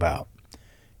dream about.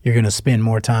 You're going to spend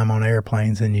more time on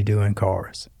airplanes than you do in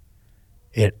cars.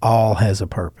 It all has a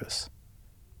purpose.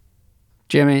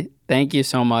 Jimmy, thank you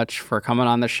so much for coming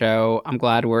on the show. I'm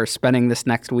glad we're spending this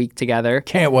next week together.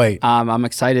 Can't wait. I'm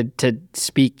excited to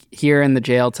speak here in the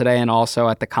jail today and also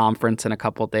at the conference in a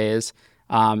couple days.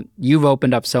 You've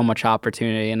opened up so much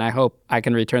opportunity, and I hope I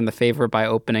can return the favor by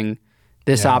opening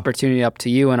this opportunity up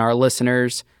to you and our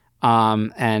listeners.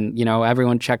 And,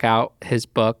 everyone check out his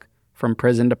book, From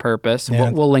Prison to Purpose.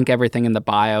 Yeah. We'll link everything in the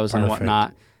bios and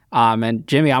whatnot. And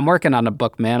Jimmy, I'm working on a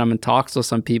book, man. I'm in talks with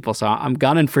some people, so I'm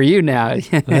gunning for you now.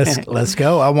 Let's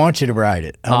go. I want you to write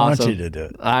it. I Awesome. want you to do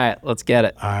it. All right, let's get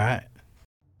it. All right.